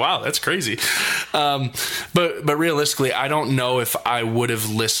I'd be like, wow, that's crazy. But realistically, I don't know if I would have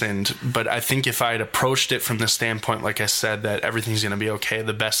listened, but I think if I had approached it from the standpoint, like I said, that everything's going to be okay,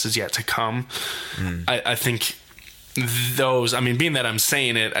 the best is yet to come. I think being that I'm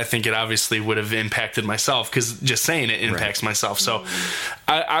saying it, I think it obviously would have impacted myself, because just saying it impacts myself. So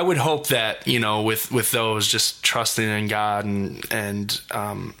I would hope that, with those, just trusting in God and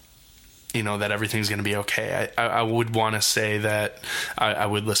that everything's going to be okay. I would want to say that I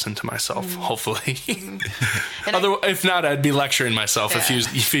would listen to myself, hopefully. If not, I'd be lecturing myself a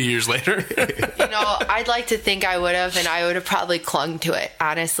few years later. I'd like to think I would have, and I would have probably clung to it,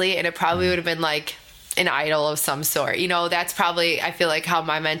 honestly, and it probably would have been like an idol of some sort. That's probably, I feel like, how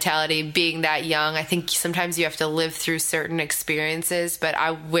my mentality, being that young, I think sometimes you have to live through certain experiences, but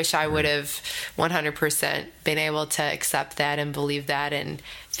I wish I would have 100% been able to accept that and believe that and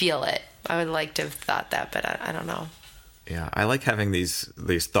feel it. I would like to have thought that, but I don't know. Yeah, I like having these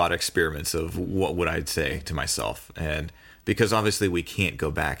thought experiments of what would I say to myself, and because obviously we can't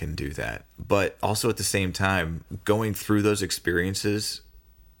go back and do that, but also at the same time, going through those experiences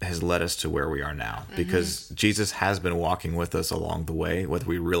has led us to where we are now, because Jesus has been walking with us along the way, whether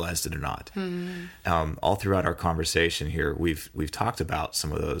we realized it or not. All throughout our conversation here, we've talked about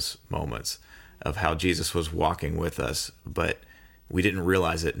some of those moments of how Jesus was walking with us, but we didn't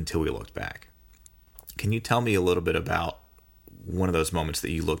realize it until we looked back. Can you tell me a little bit about one of those moments that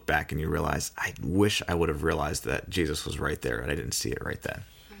you look back and you realize, I wish I would have realized that Jesus was right there and I didn't see it right then?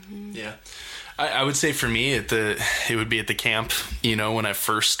 Yeah. I would say for me, it would be at the camp, when I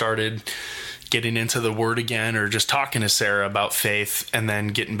first started getting into the Word again, or just talking to Sarah about faith, and then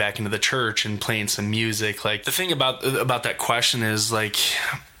getting back into the church and playing some music. Like, the thing about that question is, like,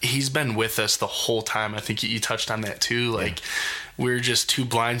 he's been with us the whole time. I think you touched on that too. Like, we're just too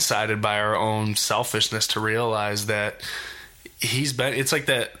blindsided by our own selfishness to realize that he's been. It's like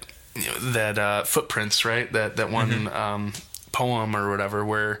that Footprints, right? That one. Poem or whatever,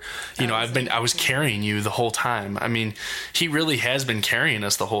 where I was carrying you the whole time. I mean, he really has been carrying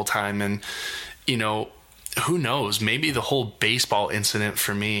us the whole time. And who knows, maybe the whole baseball incident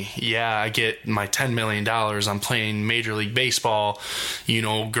for me, I get my $10 million, I'm playing Major League Baseball,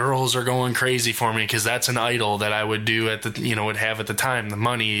 girls are going crazy for me because that's an idol that I would do would have at the time, the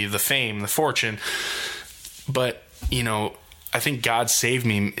money, the fame, the fortune. But I think God saved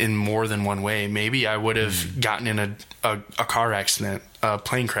me in more than one way. Maybe I would have gotten in a car accident, a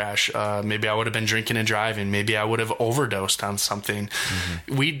plane crash. Maybe I would have been drinking and driving. Maybe I would have overdosed on something.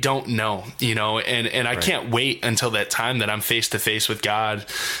 We don't know, and I can't wait until that time that I'm face to face with God,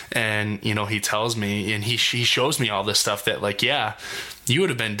 and, he tells me, and he shows me all this stuff that, like, you would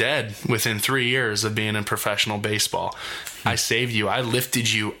have been dead within 3 years of being in professional baseball. I saved you. I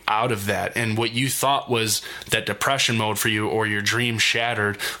lifted you out of that. And what you thought was that depression mode for you, or your dream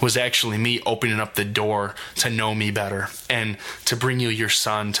shattered, was actually me opening up the door to know me better, and to bring you your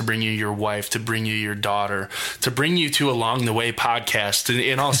son, to bring you your wife, to bring you your daughter, to bring you to Along the Way podcast.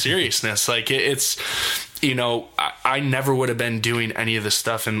 In all seriousness, like, it's, I never would have been doing any of this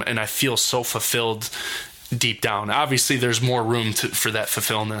stuff. And I feel so fulfilled deep down. Obviously there's more room for that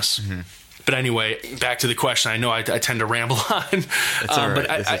fulfillness. But anyway, back to the question. I know I tend to ramble on, right.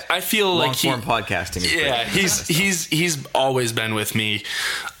 But I feel like long-form podcasting. He's always been with me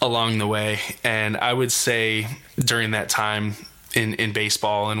along the way. And I would say during that time in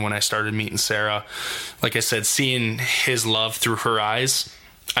baseball, and when I started meeting Sarah, like I said, seeing his love through her eyes,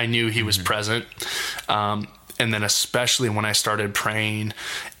 I knew he was present. And then especially when I started praying,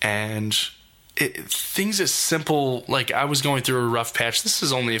 and things as simple, like, I was going through a rough patch. This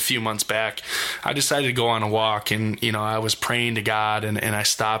is only a few months back. I decided to go on a walk, and, I was praying to God, and I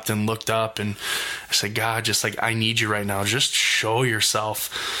stopped and looked up, and I said, God, just, like, I need you right now. Just show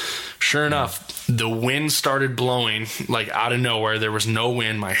yourself. Sure enough, the wind started blowing, like, out of nowhere. There was no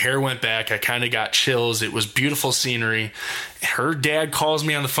wind. My hair went back. I kind of got chills. It was beautiful scenery. Her dad calls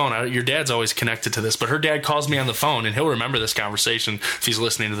me on the phone. Your dad's always connected to this, but her dad calls me on the phone, and he'll remember this conversation if he's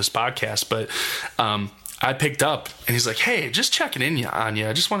listening to this podcast. But I picked up, and he's like, hey, just checking in on you.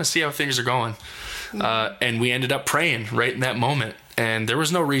 I just want to see how things are going. And we ended up praying right in that moment. And there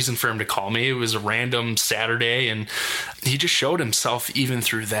was no reason for him to call me. It was a random Saturday, and he just showed himself even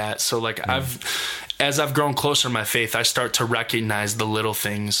through that. So, like, as I've grown closer in my faith, I start to recognize the little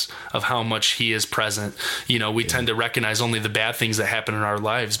things of how much he is present. We tend to recognize only the bad things that happen in our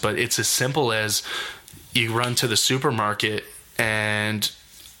lives, but it's as simple as you run to the supermarket and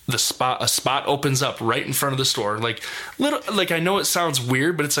a spot opens up right in front of the store. Like, I know it sounds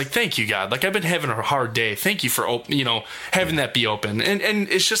weird, but it's like, thank you, God. Like, I've been having a hard day. Thank you for having that be open. And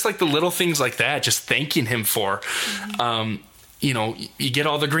it's just like the little things like that, just thanking him for. You get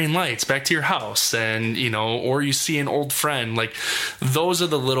all the green lights back to your house, and, or you see an old friend. Like, those are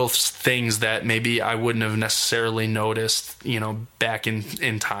the little things that maybe I wouldn't have necessarily noticed, back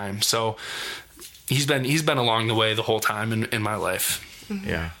in time. So he's been along the way the whole time in my life.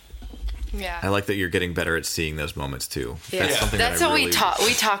 Yeah. I like that you're getting better at seeing those moments too. That's something that's what we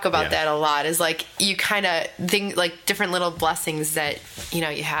talk about that a lot, is like, you kind of think, like, different little blessings that,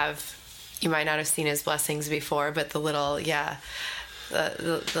 you might not have seen as blessings before, but the little,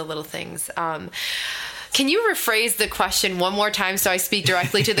 the little things. Can you rephrase the question one more time so I speak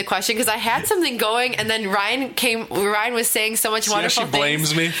directly to the question? Because I had something going, and then Ryan was saying so much wonderful things. She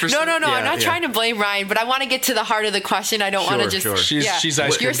blames me for No. I'm not trying to blame Ryan, but I want to get to the heart of the question. I don't want to just... Sure. She's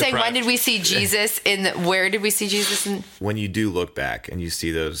ice cream You're saying, deprived. when did we see Jesus where did we see Jesus in? When you do look back and you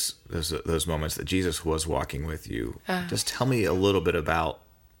see those moments that Jesus was walking with you, just tell me a little bit about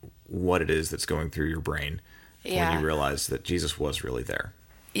what it is that's going through your brain when you realize that Jesus was really there.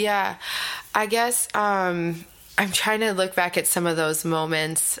 Yeah, I guess I'm trying to look back at some of those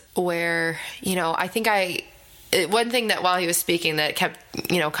moments where, I think one thing that while he was speaking that kept,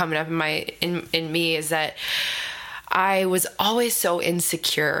 coming up in me is that I was always so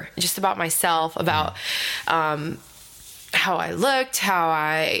insecure just about myself, about how I looked, how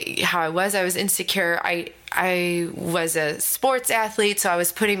I was insecure. I was a sports athlete, so I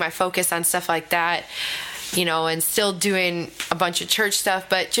was putting my focus on stuff like that, and still doing a bunch of church stuff,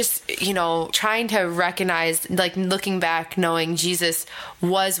 but just, trying to recognize, like looking back, knowing Jesus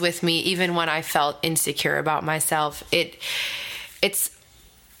was with me even when I felt insecure about myself. It's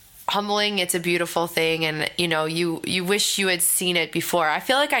humbling. It's a beautiful thing. And, you wish you had seen it before. I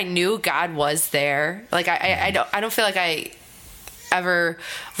feel like I knew God was there. Like, I don't feel like I ever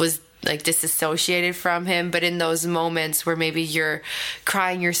was like disassociated from him, but in those moments where maybe you're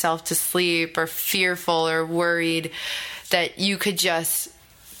crying yourself to sleep or fearful or worried, that you could just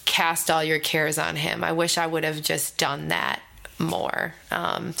cast all your cares on him. I wish I would have just done that more.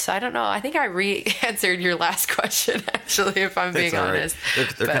 So I don't know. I think I answered your last question, actually, if I'm being honest.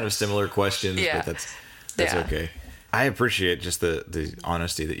 They're kind of similar questions, but that's okay. I appreciate just the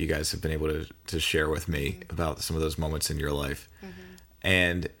honesty that you guys have been able to share with me about some of those moments in your life.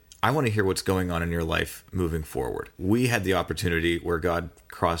 And I want to hear what's going on in your life moving forward. We had the opportunity where God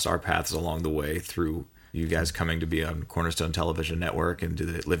crossed our paths along the way through you guys coming to be on Cornerstone Television Network and do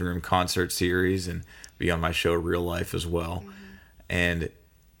the Living Room Concert Series and be on my show Real Life as well. And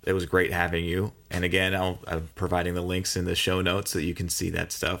it was great having you. And again, I'm providing the links in the show notes so that you can see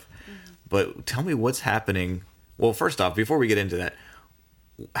that stuff. But tell me what's happening. Well, first off, before we get into that,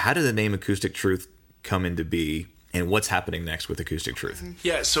 how did the name Acoustic Truth come into be? And what's happening next with Acoustic Truth?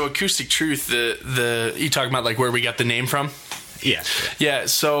 Yeah, so Acoustic Truth, you talking about like where we got the name from? Yeah.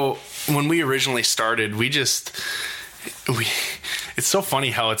 So when we originally started, it's so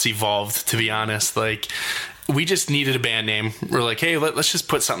funny how it's evolved, to be honest. Like, we just needed a band name. We're like, hey, let's just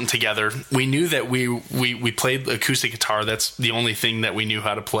put something together. We knew that we played acoustic guitar. That's the only thing that we knew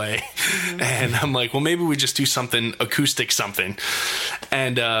how to play. And I'm like, well, maybe we just do something acoustic something.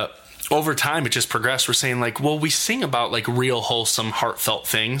 And over time, it just progressed. We're saying like, well, we sing about like real, wholesome, heartfelt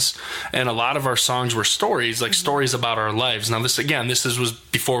things. And a lot of our songs were stories, like stories about our lives. Now this was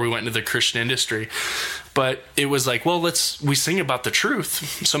before we went into the Christian industry. But it was like, well, we sing about the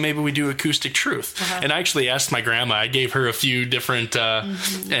truth, so maybe we do Acoustic Truth. And I actually asked my grandma. I gave her a few different,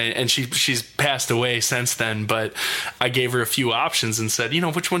 and she's passed away since then. But I gave her a few options and said,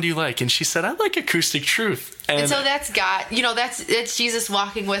 which one do you like? And she said, I like Acoustic Truth. And so that's God, it's Jesus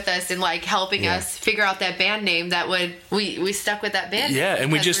walking with us and like helping us figure out that band name that we stuck with that band. Yeah, name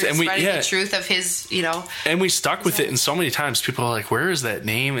and we the truth of his, And we stuck with it, and so many times people are like, where is that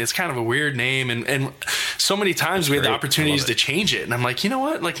name? It's kind of a weird name, and so many times we had the opportunities to change it, and I'm like, you know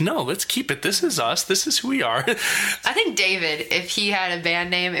what? Like, no, let's keep it. This is us. This is who we are. I think David, if he had a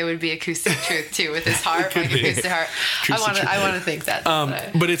band name, it would be Acoustic Truth too, with his heart, like Acoustic Heart. I want to think that.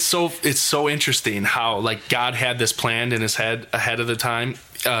 But it's so interesting how like God had this planned in his head ahead of the time.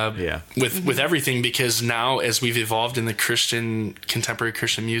 With everything, because now as we've evolved in the contemporary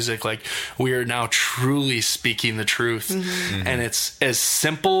Christian music, like we are now truly speaking the truth, and it's as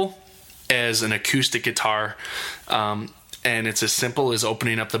simple as an acoustic guitar, and it's as simple as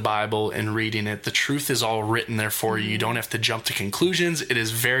opening up the Bible and reading it. The truth is all written there for you. You don't have to jump to conclusions. It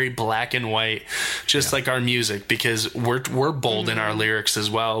is very black and white, just like our music, because we're bold in our lyrics as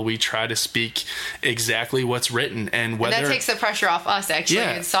well. We try to speak exactly what's written, and that takes the pressure off us actually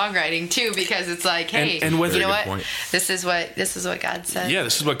in songwriting too, because it's like, hey, and whether, you know what, this is what God says. Yeah,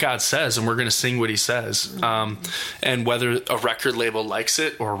 this is what God says, and we're going to sing what He says. And whether a record label likes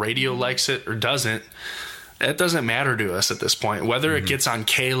it or a radio likes it or doesn't, it doesn't matter to us at this point. Whether it gets on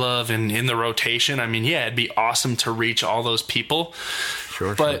K-Love and in the rotation, I mean, it'd be awesome to reach all those people.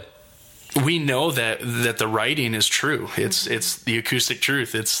 But we know that the writing is true. It's the acoustic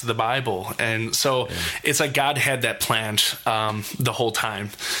truth. It's the Bible. And so it's like God had that planned the whole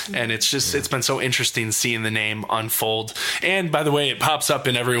time. And it's just, it's been so interesting seeing the name unfold. And by the way, it pops up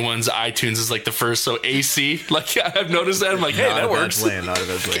in everyone's iTunes as like the first. So AC, like I've noticed that. I'm like, hey, that works. Not a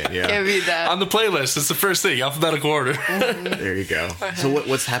bad plan. Yeah. Can't read that. On the playlist, it's the first thing, alphabetical order. There you go. So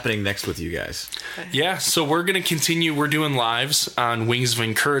what's happening next with you guys? Yeah. So we're going to continue. We're doing lives on Wings of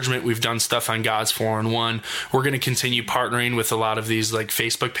Encouragement. We've done stuff on God's 4-in-1. We're going to continue partnering with a lot of these like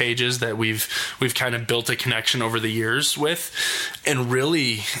Facebook pages that we've kind of built a connection over the years with, and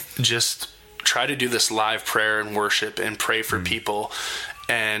really just try to do this live prayer and worship and pray for people,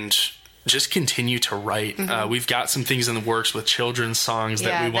 and just continue to write. We've got some things in the works with children's songs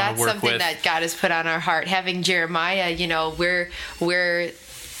that we want to work with. That's something that God has put on our heart. Having Jeremiah, we're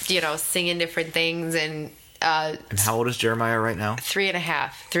singing different things, and And how old is Jeremiah right now?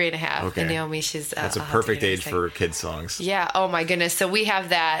 3.5. Okay. And Naomi, she's that's a perfect age for kids songs. Yeah. Oh my goodness. So we have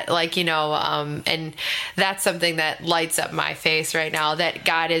that, and that's something that lights up my face right now, that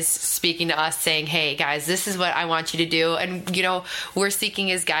God is speaking to us saying, hey guys, this is what I want you to do. And, we're seeking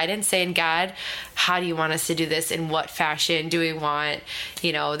his guidance, saying, God, how do you want us to do this? In what fashion do we want?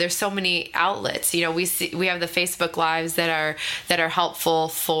 There's so many outlets. We have the Facebook Lives that are helpful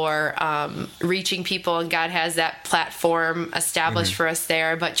for reaching people, and God has that platform established for us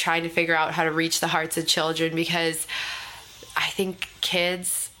there, but trying to figure out how to reach the hearts of children, because I think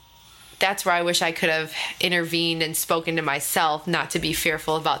kids, that's where I wish I could have intervened and spoken to myself, not to be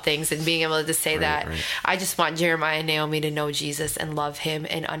fearful about things, and being able to say right. I just want Jeremiah and Naomi to know Jesus and love him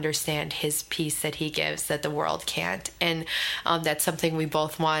and understand his peace that he gives that the world can't. And that's something we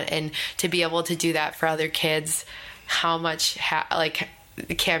both want. And to be able to do that for other kids, how much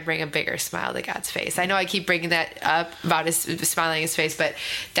it can't bring a bigger smile to God's face. I know I keep bringing that up about his smiling his face, but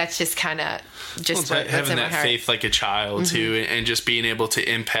that's just kind of just having that faith like a child too, and just being able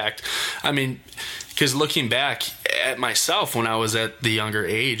to impact. I mean, because looking back at myself when I was at the younger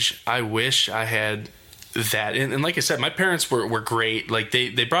age, I wish I had that. And like I said, my parents were great. Like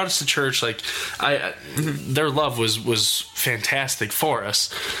they brought us to church. Like their love was fantastic for us.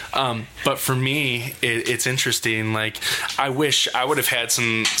 But for me, it's interesting. Like I wish I would have had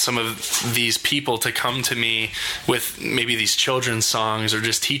some of these people to come to me with maybe these children's songs, or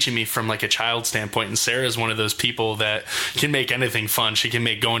just teaching me from like a child standpoint. And Sarah's one of those people that can make anything fun. She can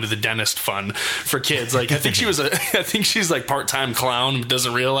make going to the dentist fun for kids. Like I think she's like part-time clown, but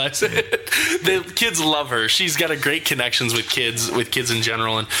doesn't realize it. The kids love her. She's got a great connections with kids in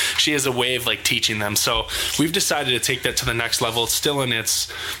general, and she has a way of like teaching them. So we've decided to take that to the next level. It's still in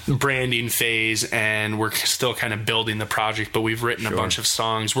its branding phase, and we're still kind of building the project, but we've written a bunch of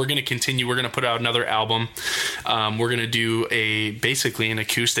songs. We're going to continue. We're going to put out another album. We're going to do basically an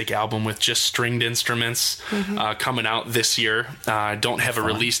acoustic album with just stringed instruments coming out this year. Don't have a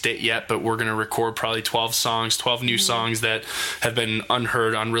release date yet, but we're going to record probably 12 new songs that have been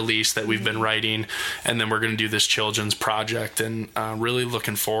unreleased that we've been writing. And then we're going to do this children's project, and really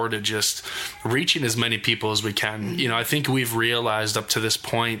looking forward to just reaching as many people as we can. I think we've realized up to this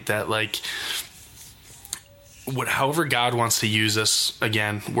point that however God wants to use us,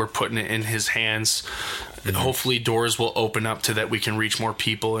 again, we're putting it in his hands. Hopefully doors will open up to that we can reach more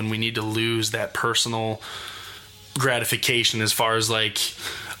people, and we need to lose that personal gratification as far as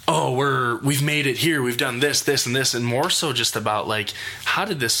we've made it here, we've done this, and this, and more so just about how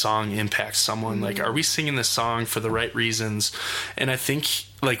did this song impact someone? Are we singing this song for the right reasons? And I think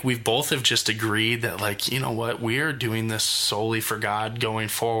we've both have just agreed that you know what, we are doing this solely for God going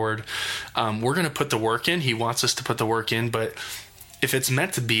forward. We're going to put the work in. He wants us to put the work in, but if it's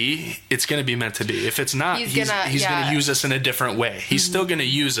meant to be, it's going to be meant to be. If it's not, he's going to use us in a different way. He's still going to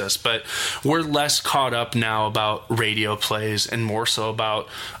use us, but we're less caught up now about radio plays and more so about,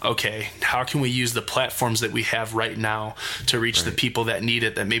 okay, how can we use the platforms that we have right now to reach the people that need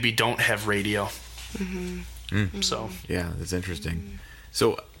it, that maybe don't have radio. So yeah, that's interesting.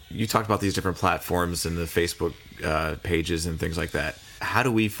 So you talked about these different platforms and the Facebook pages and things like that. How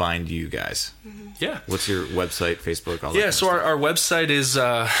do we find you guys? Yeah. What's your website, Facebook, all that? Yeah, so our website is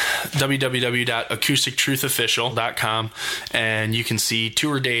www.acoustictruthofficial.com, and you can see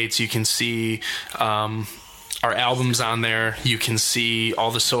tour dates, you can see our albums on there, you can see all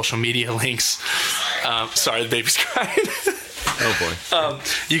the social media links. Sorry, the baby's crying. Oh boy.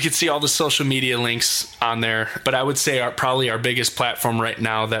 You can see all the social media links on there, but I would say probably our biggest platform right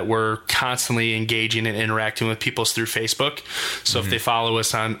now that we're constantly engaging and interacting with people is through Facebook. So if they follow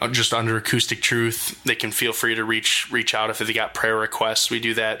us on just under Acoustic Truth, they can feel free to reach out if they got prayer requests. We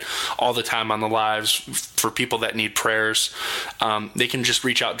do that all the time on the lives for people that need prayers. They can just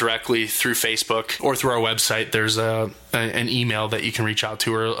reach out directly through Facebook or through our website. There's an email that you can reach out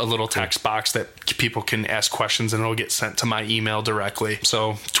to, or a little text box that people can ask questions, and it'll get sent to my email directly.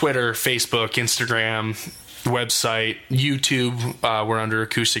 So Twitter, Facebook, Instagram, website, YouTube, we're under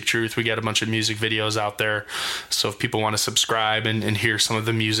Acoustic Truth. We got a bunch of music videos out there, so if people want to subscribe and hear some of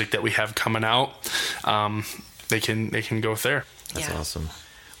the music that we have coming out, they can go there. That's awesome.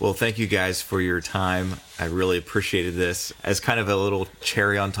 Well, thank you guys for your time. I really appreciated this. As kind of a little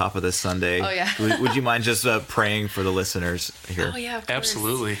cherry on top of this Sunday, oh, yeah. would you mind just praying for the listeners here? Oh, yeah, of course.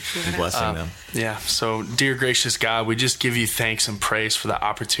 Absolutely. And blessing them. Yeah. So, dear gracious God, we just give you thanks and praise for the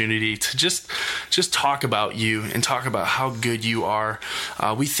opportunity to just talk about you and talk about how good you are.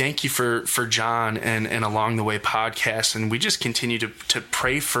 We thank you for John and Along the Way podcast, and we just continue to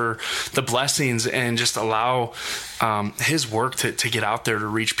pray for the blessings and just allow his work to get out there to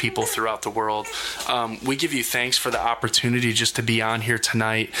reach people throughout the world. we give you thanks for the opportunity just to be on here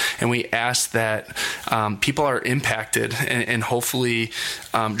tonight. And we ask that people are impacted and hopefully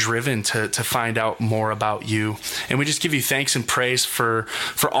driven to find out more about you. And we just give you thanks and praise for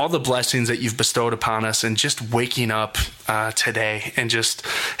all the blessings that you've bestowed upon us, and just waking up today and just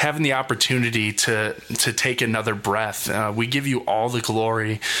having the opportunity to take another breath. We give you all the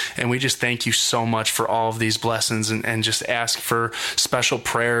glory, and we just thank you so much for all of these blessings, and just ask for special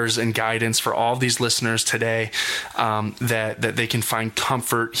prayers and guidance for all of these listeners today, that they can find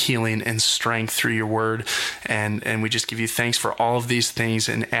comfort, healing, and strength through your word. And we just give you thanks for all of these things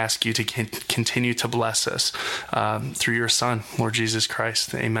and ask you to continue to bless us through your Son, Lord Jesus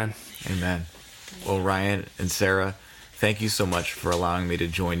Christ. Amen. Amen. Well, Ryan and Sarah, thank you so much for allowing me to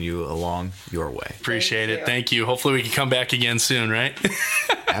join you along your way. Appreciate it. Thank you. Hopefully we can come back again soon, right?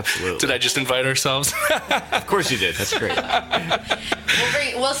 Absolutely. Did I just invite ourselves? Of course you did. That's great.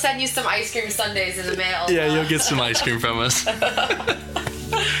 We'll send you some ice cream sundaes in the mail. Yeah, you'll get some ice cream from us.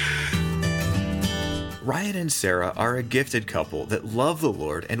 Ryan and Sarah are a gifted couple that love the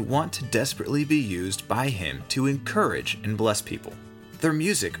Lord and want to desperately be used by Him to encourage and bless people. Their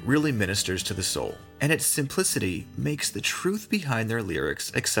music really ministers to the soul, and its simplicity makes the truth behind their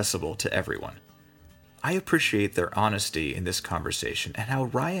lyrics accessible to everyone. I appreciate their honesty in this conversation and how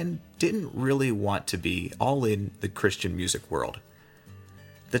Ryan didn't really want to be all in the Christian music world.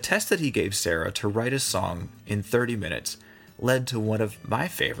 The test that he gave Sarah to write a song in 30 minutes led to one of my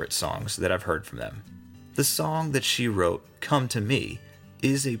favorite songs that I've heard from them. The song that she wrote, Come to Me,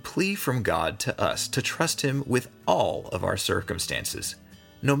 is a plea from God to us to trust Him with all of our circumstances.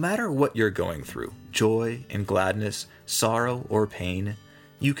 No matter what you're going through, joy and gladness, sorrow or pain,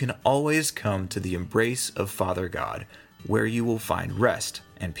 you can always come to the embrace of Father God, where you will find rest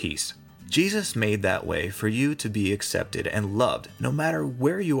and peace. Jesus made that way for you to be accepted and loved no matter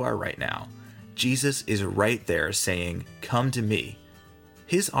where you are right now. Jesus is right there saying, Come to me.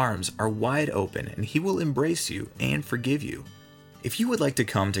 His arms are wide open and He will embrace you and forgive you. If you would like to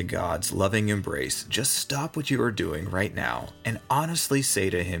come to God's loving embrace, just stop what you are doing right now and honestly say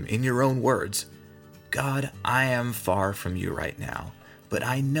to Him in your own words, God, I am far from you right now, but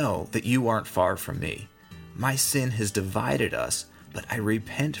I know that you aren't far from me. My sin has divided us, but I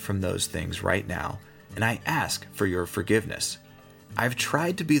repent from those things right now, and I ask for your forgiveness. I've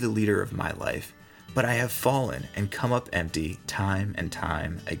tried to be the leader of my life, but I have fallen and come up empty time and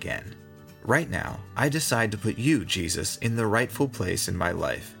time again. Right now, I decide to put you, Jesus, in the rightful place in my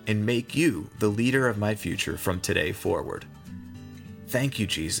life and make you the leader of my future from today forward. Thank you,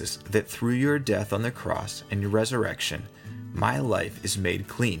 Jesus, that through your death on the cross and your resurrection, my life is made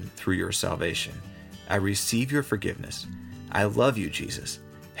clean through your salvation. I receive your forgiveness. I love you, Jesus.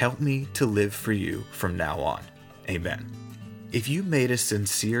 Help me to live for you from now on. Amen. If you made a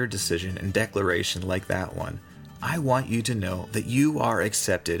sincere decision and declaration like that one, I want you to know that you are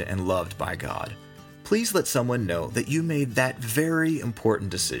accepted and loved by God. Please let someone know that you made that very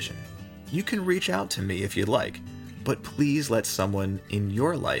important decision. You can reach out to me if you'd like, but please let someone in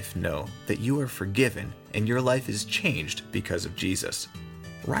your life know that you are forgiven and your life is changed because of Jesus.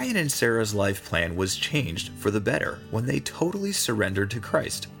 Ryan and Sarah's life plan was changed for the better when they totally surrendered to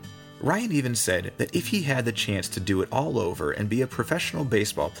Christ. Ryan even said that if he had the chance to do it all over and be a professional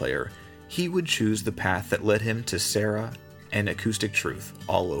baseball player, he would choose the path that led him to Sarah and Acoustic Truth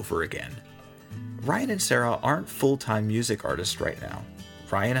all over again. Ryan and Sarah aren't full-time music artists right now.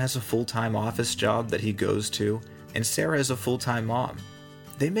 Ryan has a full-time office job that he goes to, and Sarah is a full-time mom.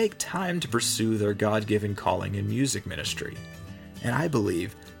 They make time to pursue their God-given calling in music ministry, and I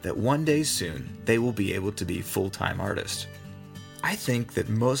believe that one day soon they will be able to be full-time artists. I think that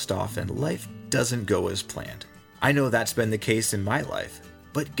most often life doesn't go as planned. I know that's been the case in my life,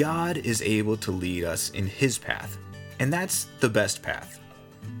 but God is able to lead us in His path, and that's the best path.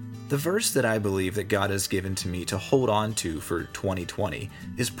 The verse that I believe that God has given to me to hold on to for 2020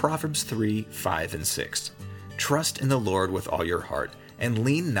 is Proverbs 3, 5, and 6. Trust in the Lord with all your heart, and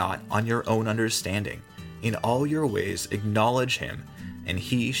lean not on your own understanding. In all your ways acknowledge Him, and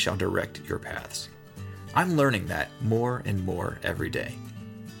He shall direct your paths. I'm learning that more and more every day.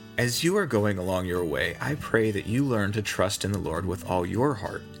 As you are going along your way, I pray that you learn to trust in the Lord with all your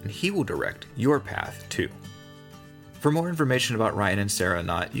heart, and He will direct your path too. For more information about Ryan and Sarah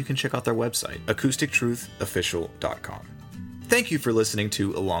Knott, you can check out their website, acoustictruthofficial.com. Thank you for listening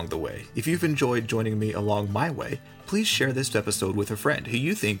to Along the Way. If you've enjoyed joining me along my way, please share this episode with a friend who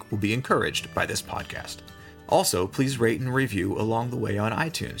you think will be encouraged by this podcast. Also, please rate and review Along the Way on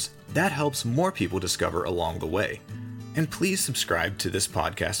iTunes. That helps more people discover Along the Way. And please subscribe to this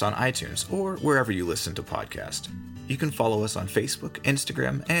podcast on iTunes or wherever you listen to podcasts. you can follow us on Facebook,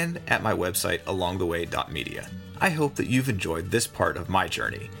 Instagram, and at my website, alongtheway.media. I hope that you've enjoyed this part of my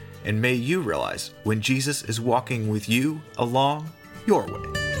journey, and may you realize when Jesus is walking with you along your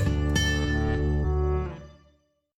way.